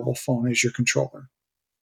your mobile phone as your controller.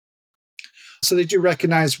 So they do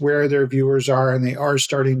recognize where their viewers are, and they are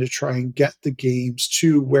starting to try and get the games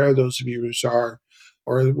to where those viewers are,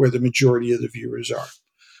 or where the majority of the viewers are.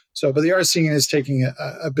 So, but they are seeing it as taking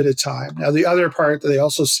a bit of time. Now, the other part that they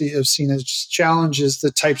also have seen as challenge is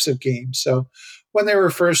the types of games. So when they were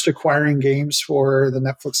first acquiring games for the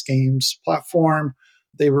Netflix games platform,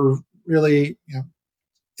 they were really,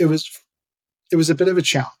 it was a bit of a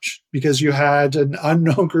challenge because you had an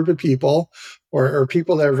unknown group of people or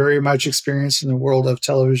people that are very much experienced in the world of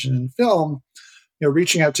television and film,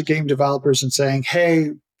 reaching out to game developers and saying,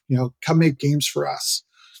 hey, come make games for us.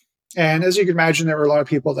 And as you can imagine, there were a lot of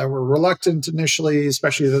people that were reluctant initially,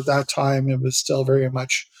 especially at that time. It was still very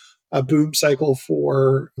much a boom cycle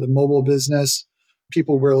for the mobile business.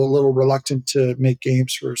 People were a little reluctant to make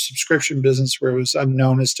games for a subscription business where it was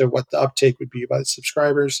unknown as to what the uptake would be by the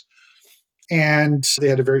subscribers. And they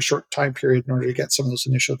had a very short time period in order to get some of those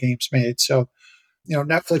initial games made. So,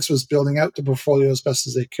 Netflix was building out the portfolio as best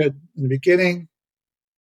as they could in the beginning.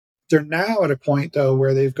 They're now at a point, though,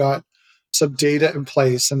 where they've got some data in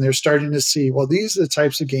place and they're starting to see, well, these are the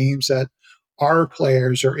types of games that our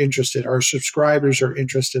players are interested, our subscribers are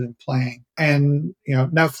interested in playing. And,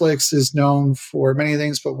 Netflix is known for many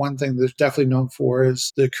things, but one thing they're definitely known for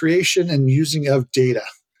is the creation and using of data.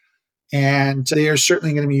 And they are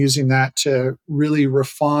certainly going to be using that to really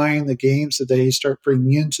refine the games that they start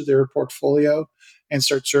bringing into their portfolio and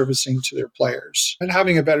start servicing to their players and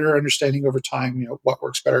having a better understanding over time, what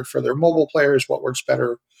works better for their mobile players, what works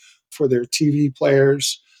better for their TV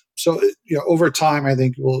players. So, over time, I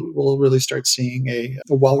think we'll really start seeing a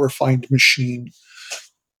well-refined machine.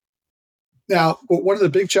 Now, one of the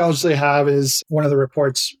big challenges they have is one of the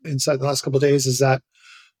reports inside the last couple of days is that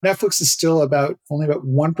Netflix is still only about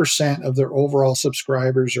 1% of their overall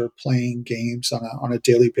subscribers are playing games on a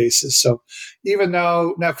daily basis. So even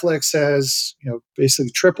though Netflix has,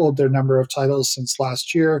 basically tripled their number of titles since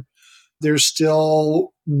last year, they're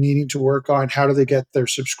still needing to work on how do they get their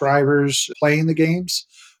subscribers playing the games.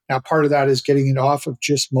 Now, part of that is getting it off of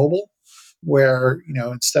just mobile, where,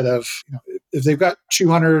 instead of, if they've got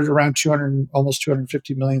around 200, almost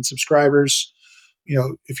 250 million subscribers,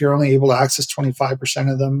 if you're only able to access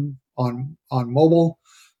 25% of them on mobile,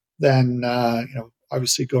 then,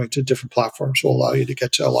 obviously going to different platforms will allow you to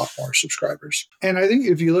get to a lot more subscribers. And I think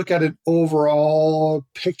if you look at an overall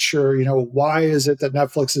picture, why is it that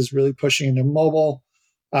Netflix is really pushing into mobile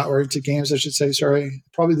or into games, I should say, sorry,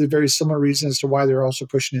 probably the very similar reason as to why they're also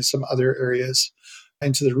pushing into some other areas,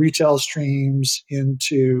 into the retail streams,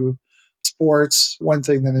 into sports. One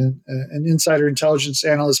thing that an insider intelligence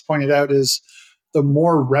analyst pointed out is the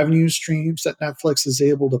more revenue streams that Netflix is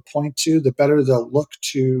able to point to, the better they'll look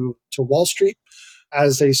to Wall Street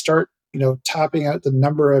as they start, tapping out the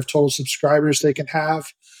number of total subscribers they can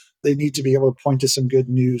have. They need to be able to point to some good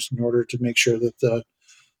news in order to make sure that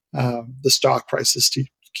the stock prices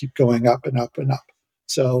keep going up and up and up.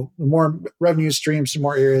 So the more revenue streams, the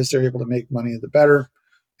more areas they're able to make money, the better.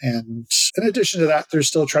 And in addition to that, they're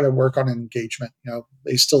still trying to work on engagement.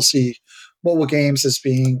 They still see mobile games as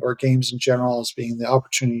being, or games in general, as being the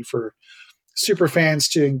opportunity for super fans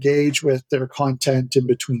to engage with their content in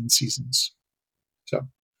between seasons. So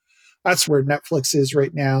That's where Netflix is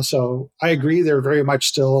right now. So I agree, they're very much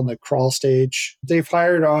still in the crawl stage. They've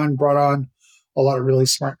brought on a lot of really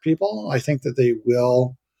smart people. I think that they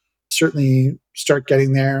will certainly start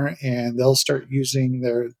getting there, and they'll start using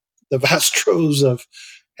the vast troves of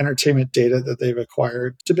entertainment data that they've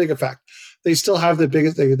acquired to big effect. They still have the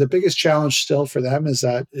biggest challenge still for them is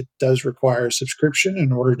that it does require a subscription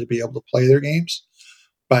in order to be able to play their games.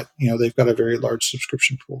 But they've got a very large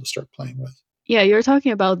subscription pool to start playing with. Yeah, you're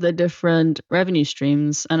talking about the different revenue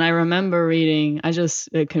streams. And I remember reading, I just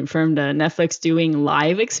confirmed that Netflix doing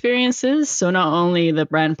live experiences. So not only the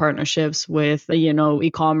brand partnerships with,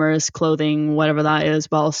 e-commerce, clothing, whatever that is,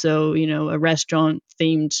 but also, a restaurant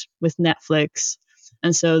themed with Netflix.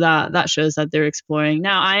 And so that shows that they're exploring.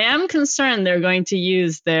 Now, I am concerned they're going to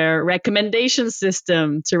use their recommendation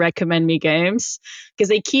system to recommend me games because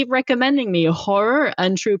they keep recommending me horror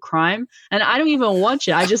and true crime. And I don't even watch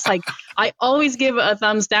it. I always give a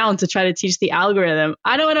thumbs down to try to teach the algorithm.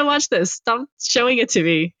 I don't want to watch this. Stop showing it to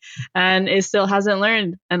me. And it still hasn't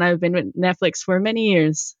learned. And I've been with Netflix for many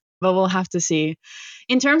years, but we'll have to see.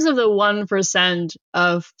 In terms of the 1%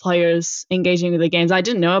 of players engaging with the games, I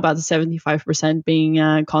didn't know about the 75%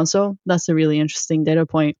 being console. That's a really interesting data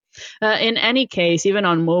point. In any case, even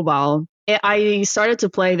on mobile, I started to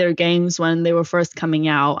play their games when they were first coming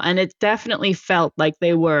out, and it definitely felt like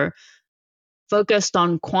they were focused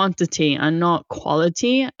on quantity and not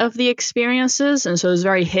quality of the experiences, and so it was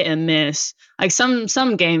very hit and miss. Like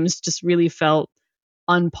some games just really felt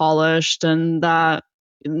unpolished, and that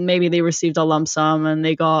maybe they received a lump sum and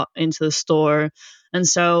they got into the store, and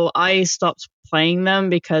so I stopped playing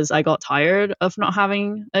them because I got tired of not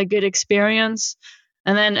having a good experience.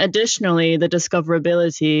 And then additionally, the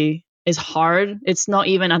discoverability is hard. It's not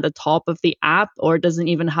even at the top of the app, or it doesn't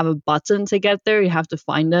even have a button to get there. You have to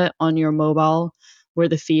find it on your mobile where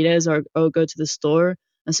the feed is, or go to the store.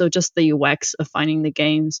 And so just the UX of finding the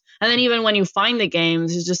games. And then even when you find the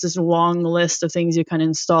games, it's just this long list of things you can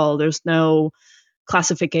install. There's no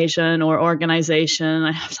classification or organization.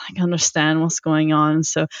 I have to understand what's going on.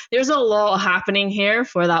 So there's a lot happening here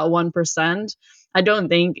for that 1%. I don't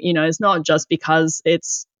think, it's not just because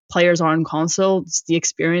it's players are on console. It's the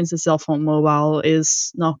experience itself on mobile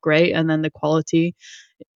is not great. And then the quality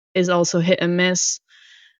is also hit and miss.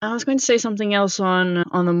 I was going to say something else on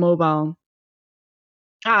the mobile.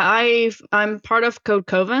 I'm part of Code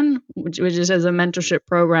Coven, which is a mentorship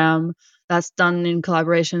program that's done in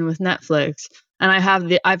collaboration with Netflix, and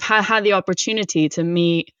I've had the opportunity to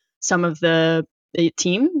meet some of the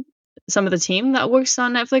team, that works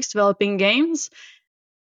on Netflix developing games.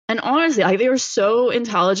 And honestly, they are so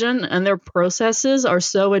intelligent and their processes are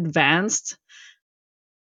so advanced.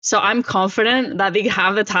 So I'm confident that they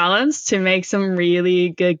have the talents to make some really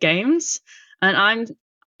good games. And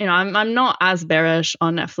I'm not as bearish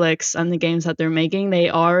on Netflix and the games that they're making. They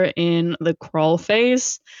are in the crawl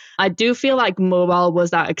phase. I do feel like mobile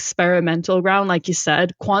was that experimental ground, like you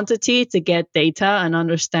said, quantity to get data and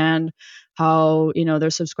understand how, their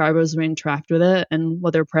subscribers would interact with it and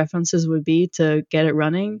what their preferences would be to get it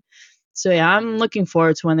running. So yeah, I'm looking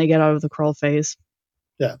forward to when they get out of the crawl phase.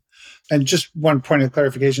 Yeah. And just one point of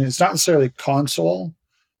clarification, it's not necessarily console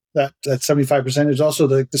that 75%. There's also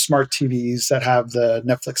the smart TVs that have the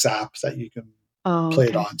Netflix app that you can play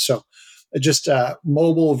it on. So just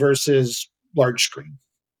mobile versus large screen.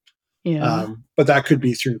 Yeah. But that could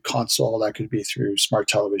be through console, that could be through smart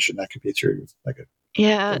television, that could be through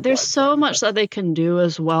there's so much that they can do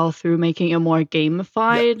as well through making it more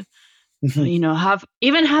gamified. Yeah.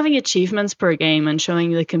 Mm-hmm. Having achievements per game and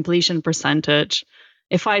showing the completion percentage.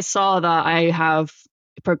 If I saw that I have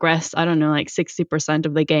progressed, I don't know, like 60%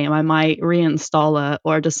 of the game, I might reinstall it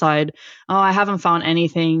or decide, oh, I haven't found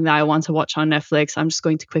anything that I want to watch on Netflix. I'm just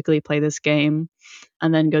going to quickly play this game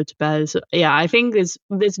and then go to bed. So, yeah, I think it's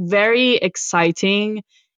very exciting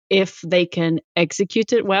if they can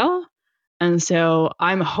execute it well. And so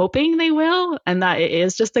I'm hoping they will, and that it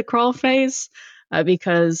is just a crawl phase.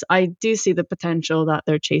 Because I do see the potential that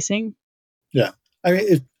they're chasing. Yeah. I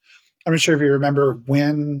mean, I'm not sure if you remember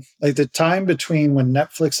when, like the time between when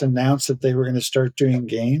Netflix announced that they were going to start doing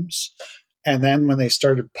games and then when they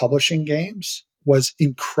started publishing games was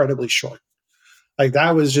incredibly short. Like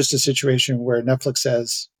that was just a situation where Netflix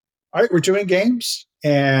says, all right, we're doing games.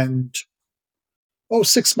 And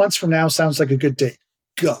 6 months from now sounds like a good date.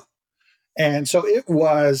 Go. And so it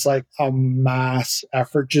was like a mass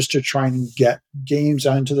effort just to try and get games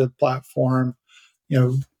onto the platform.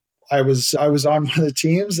 I was on one of the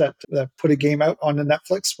teams that put a game out on the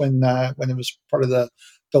Netflix when it was part of the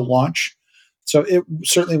launch. So it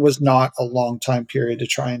certainly was not a long time period to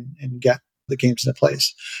try and get the games into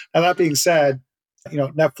place. Now that being said,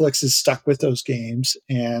 Netflix is stuck with those games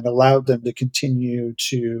and allowed them to continue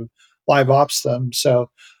to live ops them. So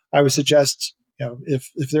I would suggest,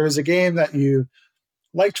 if there is a game that you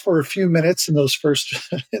liked for a few minutes in those first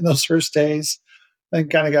in those first days, then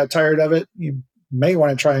kind of got tired of it, you may want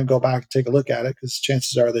to try and go back and take a look at it, because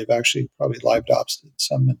chances are they've actually probably live ops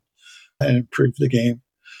some and improved the game.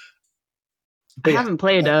 I haven't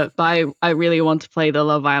played it, but I really want to play the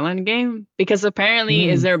Love Island game, because apparently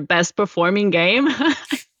it's their best performing game. I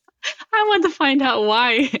want to find out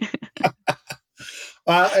why.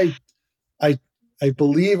 I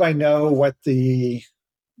believe I know what the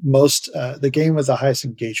game with the highest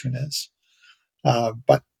engagement is,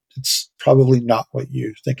 but it's probably not what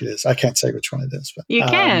you think it is. I can't say which one it is, but you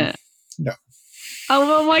can't. No. Oh,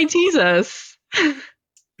 well, why tease us?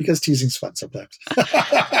 Because teasing's fun sometimes.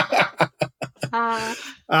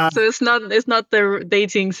 So it's not the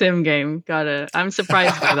dating sim game. Got it. I'm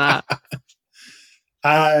surprised by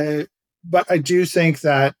that. But I do think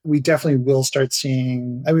that we definitely will start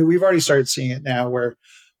seeing. I mean, we've already started seeing it now, where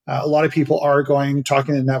a lot of people are talking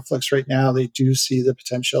to Netflix right now. They do see the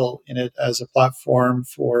potential in it as a platform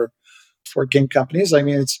for game companies. I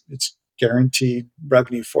mean, it's guaranteed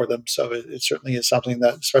revenue for them, so it certainly is something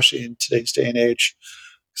that, especially in today's day and age,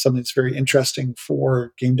 something that's very interesting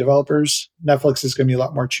for game developers. Netflix is going to be a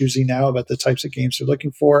lot more choosy now about the types of games they're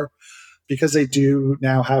looking for, because they do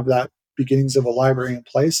now have that beginnings of a library in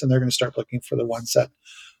place, and they're going to start looking for the ones that,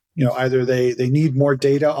 either they need more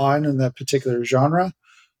data on in that particular genre,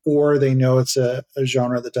 or they know it's a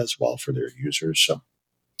genre that does well for their users. So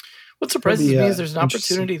what surprises me is there's an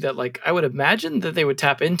opportunity that, like, I would imagine that they would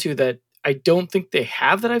tap into that I don't think they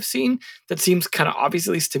have, that I've seen, that seems kind of obvious,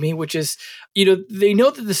 at least to me, which is, they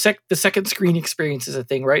know that the second screen experience is a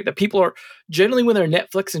thing, right? That people are generally, when they're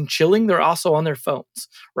Netflix and chilling, they're also on their phones,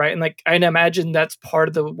 right? And like, I imagine that's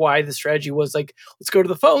part of why the strategy was like, let's go to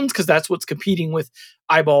the phones, because that's what's competing with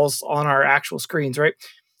eyeballs on our actual screens, right?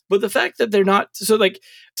 But the fact that they're not, so like,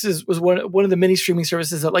 was one of the many streaming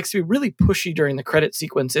services that likes to be really pushy during the credit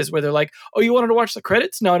sequences, where they're like, oh, you wanted to watch the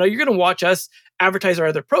credits? No, you're going to watch us advertise our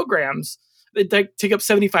other programs that take up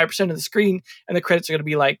 75% of the screen, and the credits are going to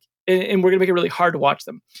be like, and we're going to make it really hard to watch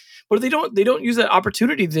them. But they don't use that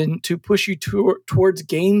opportunity then to push you towards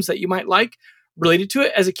games that you might like related to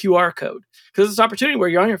it as a QR code. Because it's an opportunity where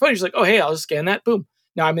you're on your phone, you're just like, oh, hey, I'll just scan that. Boom.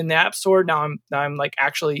 Now I'm in the App Store. Now I'm like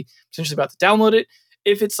actually potentially about to download it.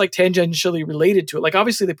 If it's like tangentially related to it, like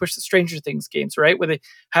obviously they push the Stranger Things games, right? Where they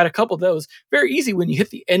had a couple of those. Very easy when you hit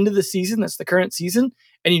the end of the season, that's the current season,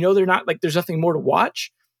 and they're not like, there's nothing more to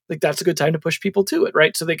watch. Like that's a good time to push people to it,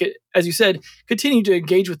 right? So they could, as you said, continue to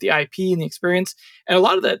engage with the IP and the experience. And a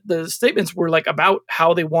lot of the statements were like about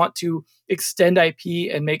how they want to extend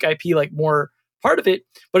IP and make IP like more part of it.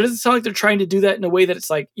 But it doesn't sound like they're trying to do that in a way that it's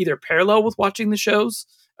like either parallel with watching the shows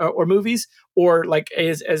or movies, or like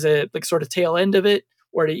as a like sort of tail end of it,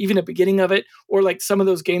 or even a beginning of it, or like some of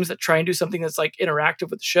those games that try and do something that's like interactive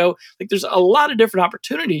with the show. Like there's a lot of different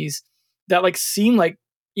opportunities that like seem like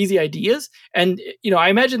easy ideas. And, I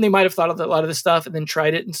imagine they might have thought of a lot of this stuff and then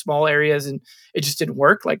tried it in small areas and it just didn't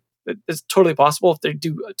work. Like it's totally possible if they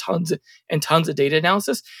do tons of data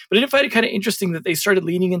analysis. But I did find it kind of interesting that they started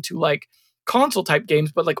leaning into like console type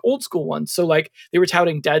games, but like old school ones. So like they were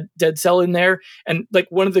touting Dead Cell in there. And like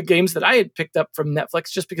one of the games that I had picked up from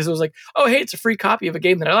Netflix, just because it was like, oh, hey, it's a free copy of a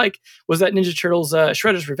game that I like, was that Ninja Turtles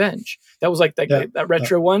Shredder's Revenge. That was like that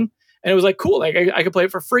retro one. And it was like, cool, like I could play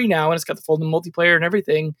it for free now, and it's got the full multiplayer and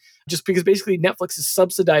everything, just because basically Netflix is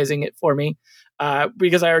subsidizing it for me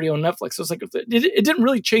because I already own Netflix. So it's like, it didn't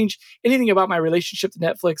really change anything about my relationship to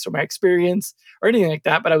Netflix or my experience or anything like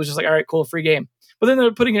that, but I was just like, all right, cool, free game. But then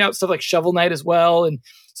they're putting out stuff like Shovel Knight as well. And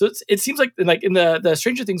so it seems like in the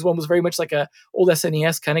Stranger Things one was very much like a old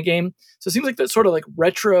SNES kind of game. So it seems like that sort of like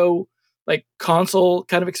retro, like console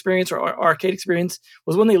kind of experience or arcade experience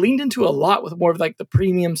was when they leaned into a lot with more of like the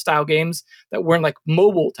premium style games that weren't like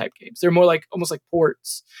mobile type games. They're more like almost like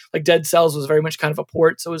ports. Like Dead Cells was very much kind of a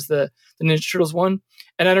port. So was the Ninja Turtles one.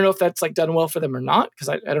 And I don't know if that's like done well for them or not, because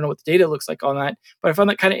I don't know what the data looks like on that. But I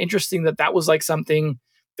found that kind of interesting that was like something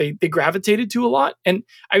they gravitated to a lot. And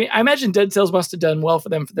I mean, I imagine Dead Cells must have done well for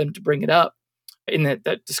them to bring it up in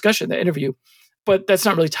that discussion, that interview. But that's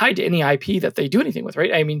not really tied to any IP that they do anything with,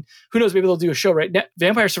 right? I mean, who knows? Maybe they'll do a show, right?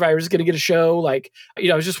 Vampire Survivors is going to get a show. Like,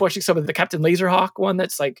 I was just watching some of the Captain Laserhawk one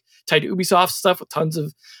that's like tied to Ubisoft stuff with tons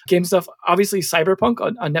of game stuff. Obviously, Cyberpunk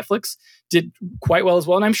on Netflix did quite well as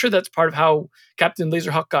well. And I'm sure that's part of how Captain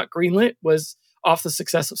Laserhawk got greenlit was off the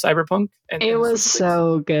success of Cyberpunk. And It was sorts of things.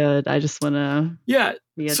 so good. I just want to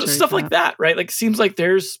So stuff like that, right? Like, it seems like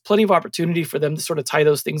there's plenty of opportunity for them to sort of tie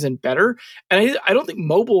those things in better. And I don't think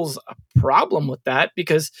mobile's a problem with that,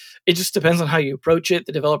 because it just depends on how you approach it,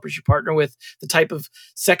 the developers you partner with, the type of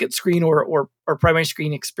second screen or primary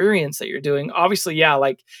screen experience that you're doing. Obviously, yeah,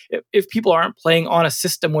 like if people aren't playing on a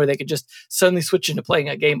system where they could just suddenly switch into playing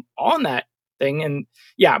a game on that thing, and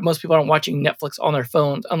yeah, most people aren't watching Netflix on their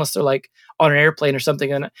phones unless they're like on an airplane or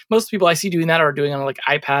something. And most people I see doing that are doing on like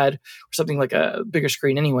iPad or something like a bigger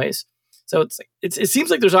screen anyways. So it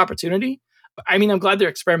seems like there's opportunity. I mean, I'm glad they're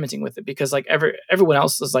experimenting with it, because like everyone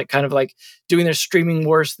else is like kind of like doing their streaming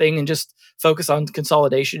wars thing and just focus on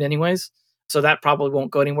consolidation anyways. So that probably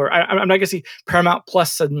won't go anywhere. I'm not going to see Paramount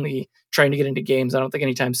Plus suddenly trying to get into games. I don't think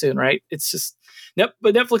anytime soon, right? It's just,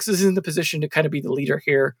 but Netflix is in the position to kind of be the leader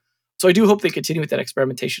here. So I do hope they continue with that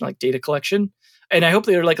experimentation, like data collection. And I hope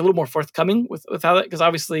they're like a little more forthcoming with how that, because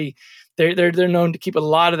obviously they're known to keep a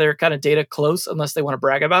lot of their kind of data close unless they want to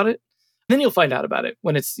brag about it. And then you'll find out about it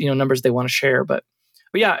when it's, numbers they want to share. But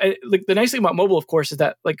yeah, like the nice thing about mobile, of course, is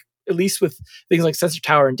that like at least with things like Sensor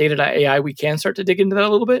Tower and Data.ai, we can start to dig into that a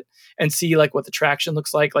little bit and see like what the traction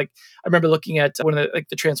looks like. Like I remember looking at one of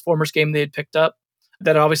the Transformers game they had picked up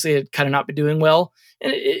that obviously had kind of not been doing well.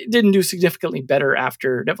 And it didn't do significantly better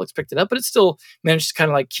after Netflix picked it up, but it still managed to kind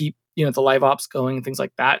of like keep, the live ops going and things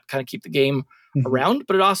like that, kind of keep the game around.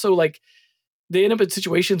 But it also like, they end up in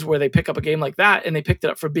situations where they pick up a game like that and they picked it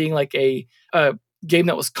up for being like a game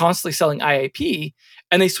that was constantly selling IAP,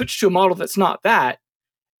 and they switched to a model that's not that.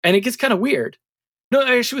 And it gets kind of weird. No,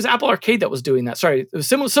 actually, it was Apple Arcade that was doing that. Sorry, it was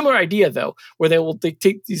similar idea though, where they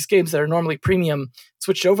take these games that are normally premium,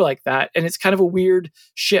 switch over like that, and it's kind of a weird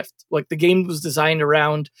shift. Like the game was designed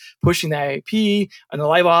around pushing the IAP and the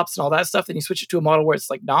live ops and all that stuff, and you switch it to a model where it's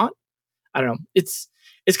like not. I don't know.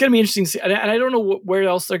 It's going to be interesting to see, and I don't know where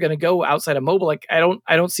else they're going to go outside of mobile. Like I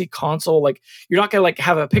don't see console. Like you're not going to like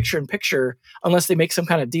have a picture in picture unless they make some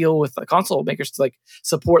kind of deal with the console makers to like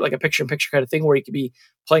support like a picture in picture kind of thing where you could be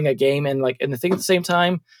playing a game and the thing at the same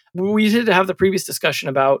time. We did have the previous discussion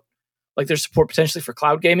about like there's support potentially for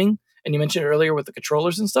cloud gaming, and you mentioned earlier with the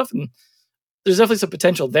controllers and stuff, and there's definitely some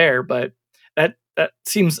potential there, but that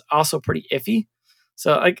seems also pretty iffy.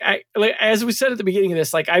 So like as we said at the beginning of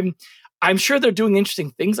this, like I'm sure they're doing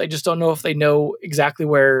interesting things. I just don't know if they know exactly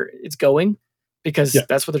where it's going, because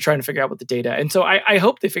that's what they're trying to figure out with the data. And so I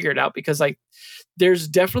hope they figure it out, because like there's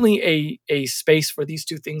definitely a space for these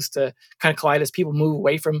two things to kind of collide as people move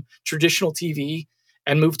away from traditional TV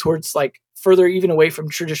and move towards like further even away from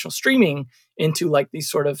traditional streaming into like these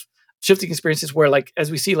sort of shifting experiences where like,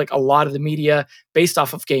 as we see like a lot of the media based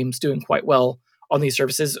off of games doing quite well on these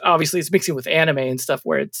services. Obviously it's mixing with anime and stuff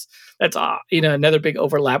where that's another big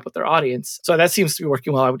overlap with their audience. So that seems to be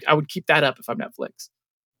working well. I would keep that up if I'm Netflix.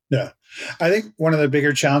 Yeah. I think one of the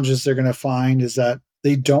bigger challenges they're going to find is that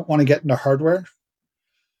they don't want to get into hardware,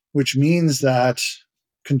 which means that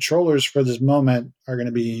controllers for this moment are going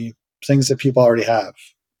to be things that people already have,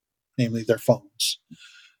 namely their phones.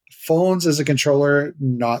 Phones as a controller,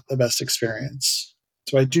 not the best experience.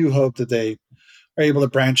 So I do hope that they are able to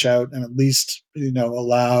branch out and at least,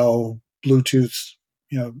 allow Bluetooth,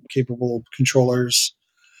 capable controllers.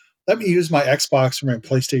 Let me use my Xbox or my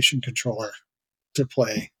PlayStation controller to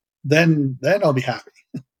play. Then I'll be happy.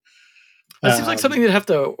 It seems like something they'd have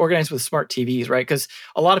to organize with smart TVs, right? Because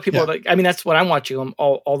a lot of people are like, I mean, that's what I'm watching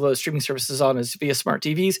all the streaming services on is via smart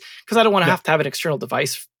TVs, because I don't want to have an external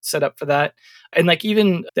device set up for that. And like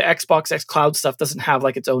even the Xbox X Cloud stuff doesn't have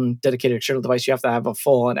like its own dedicated external device. You have to have a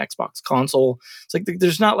full on Xbox console. It's like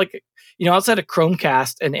there's not like, outside of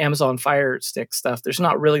Chromecast and Amazon Fire Stick stuff, there's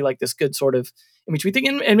not really like this good sort of in between thing.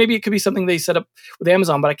 And maybe it could be something they set up with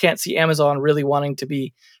Amazon, but I can't see Amazon really wanting to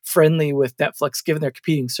be friendly with Netflix given their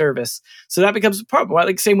competing service. So that becomes a problem.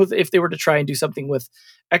 Like same with if they were to try and do something with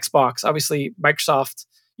Xbox, obviously Microsoft,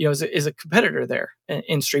 is a competitor there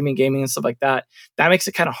in streaming gaming and stuff like that. That makes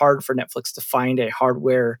it kind of hard for Netflix to find a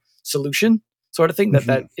hardware solution sort of thing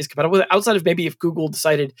that is compatible with it. Outside of maybe if Google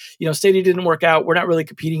decided, Stadia didn't work out, we're not really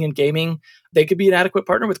competing in gaming, they could be an adequate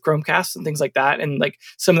partner with Chromecast and things like that. And like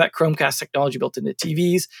some of that Chromecast technology built into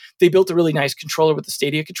TVs, they built a really nice controller with the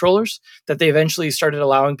Stadia controllers that they eventually started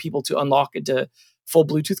allowing people to unlock into full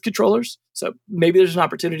Bluetooth controllers. So maybe there's an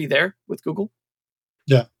opportunity there with Google.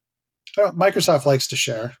 Yeah. Microsoft likes to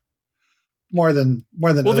share more than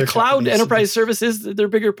well, other the cloud companies. Enterprise services, their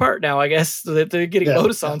bigger part now, I guess, that they're getting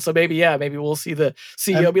bonus on. So maybe we'll see the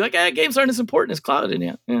CEO be like, games aren't as important as cloud. And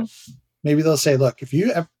yeah. Maybe they'll say, look, if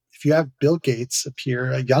you have Bill Gates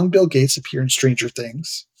appear, a young Bill Gates appear in Stranger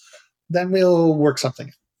Things, then we'll work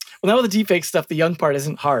something. Well, now with the deepfake stuff, the young part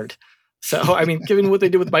isn't hard. So, I mean, given what they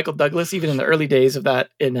did with Michael Douglas, even in the early days of that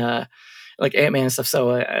in like Ant-Man and stuff.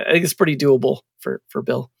 So I think it's pretty doable for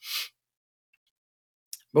Bill.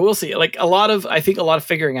 But we'll see. Like I think a lot of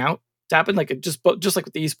figuring out to happen. Like just like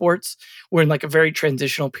with the esports, we're in like a very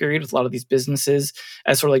transitional period with a lot of these businesses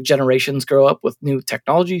as sort of like generations grow up with new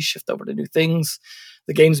technology, shift over to new things.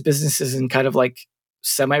 The games business is in kind of like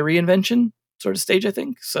semi-reinvention sort of stage, I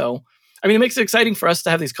think. So, I mean, it makes it exciting for us to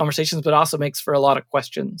have these conversations, but also makes for a lot of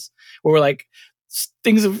questions where we're like,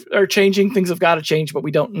 things are changing, things have got to change, but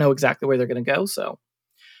we don't know exactly where they're going to go. So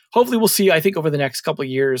hopefully we'll see, I think over the next couple of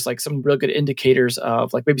years, like some real good indicators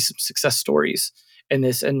of like maybe some success stories in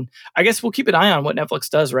this. And I guess we'll keep an eye on what Netflix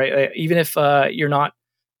does, right? Even if you're not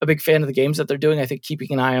a big fan of the games that they're doing, I think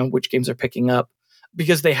keeping an eye on which games are picking up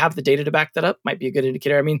because they have the data to back that up might be a good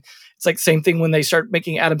indicator. I mean, it's like the same thing when they start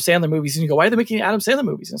making Adam Sandler movies and you go, why are they making Adam Sandler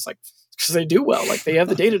movies? And it's like, because they do well. Like they have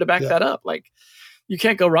the data to back that up. Like you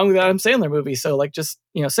can't go wrong with Adam Sandler movie. So like just,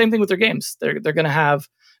 same thing with their games. They're going to have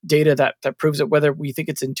data that proves it, whether we think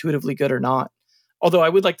it's intuitively good or not. Although I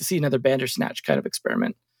would like to see another Bandersnatch kind of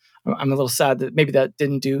experiment. I'm a little sad that maybe that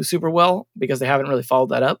didn't do super well because they haven't really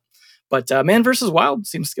followed that up. But Man vs. Wild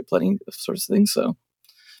seems to get plenty of sorts of things. So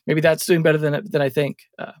maybe that's doing better than I think.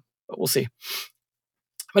 But we'll see.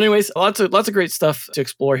 But anyways, lots of great stuff to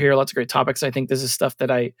explore here. Lots of great topics. I think this is stuff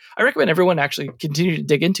that I recommend everyone actually continue to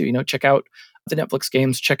dig into. Check out the Netflix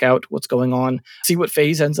games. Check out what's going on. See what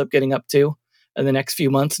FaZe ends up getting up to in the next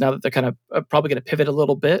few months. Now that they're kind of probably going to pivot a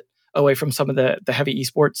little bit away from some of the heavy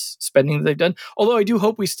esports spending that they've done. Although I do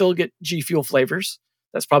hope we still get G Fuel flavors.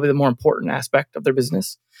 That's probably the more important aspect of their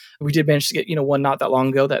business. We did manage to get one not that long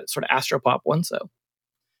ago, that sort of Astropop one. So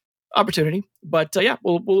opportunity. But yeah,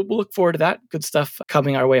 we'll look forward to that. Good stuff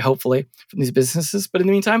coming our way, hopefully, from these businesses. But in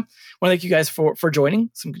the meantime, I want to thank you guys for joining.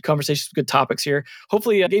 Some good conversations, good topics here.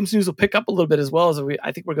 Hopefully, games news will pick up a little bit as well.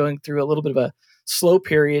 I think we're going through a little bit of a slow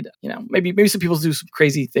period. Maybe some people do some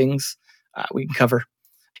crazy things we can cover.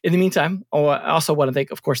 In the meantime, I also want to thank,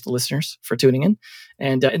 of course, the listeners for tuning in.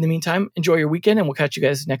 And in the meantime, enjoy your weekend, and we'll catch you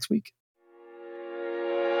guys next week.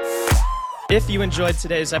 If you enjoyed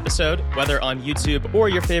today's episode, whether on YouTube or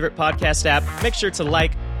your favorite podcast app, make sure to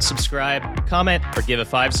like, subscribe, comment, or give a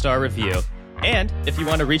 5-star review. And if you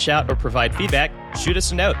want to reach out or provide feedback, shoot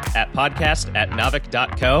us a note at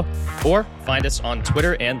podcast@naavik.co or find us on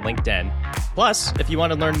Twitter and LinkedIn. Plus, if you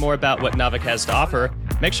want to learn more about what Naavik has to offer,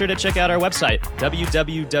 make sure to check out our website,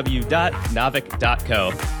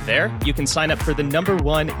 www.naavik.co. There, you can sign up for the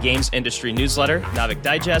 #1 games industry newsletter, Naavik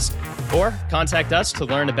Digest, or contact us to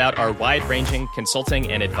learn about our wide-ranging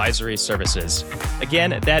consulting and advisory services.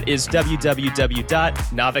 Again, that is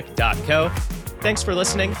www.naavik.co. Thanks for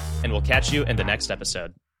listening, and we'll catch you in the next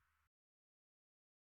episode.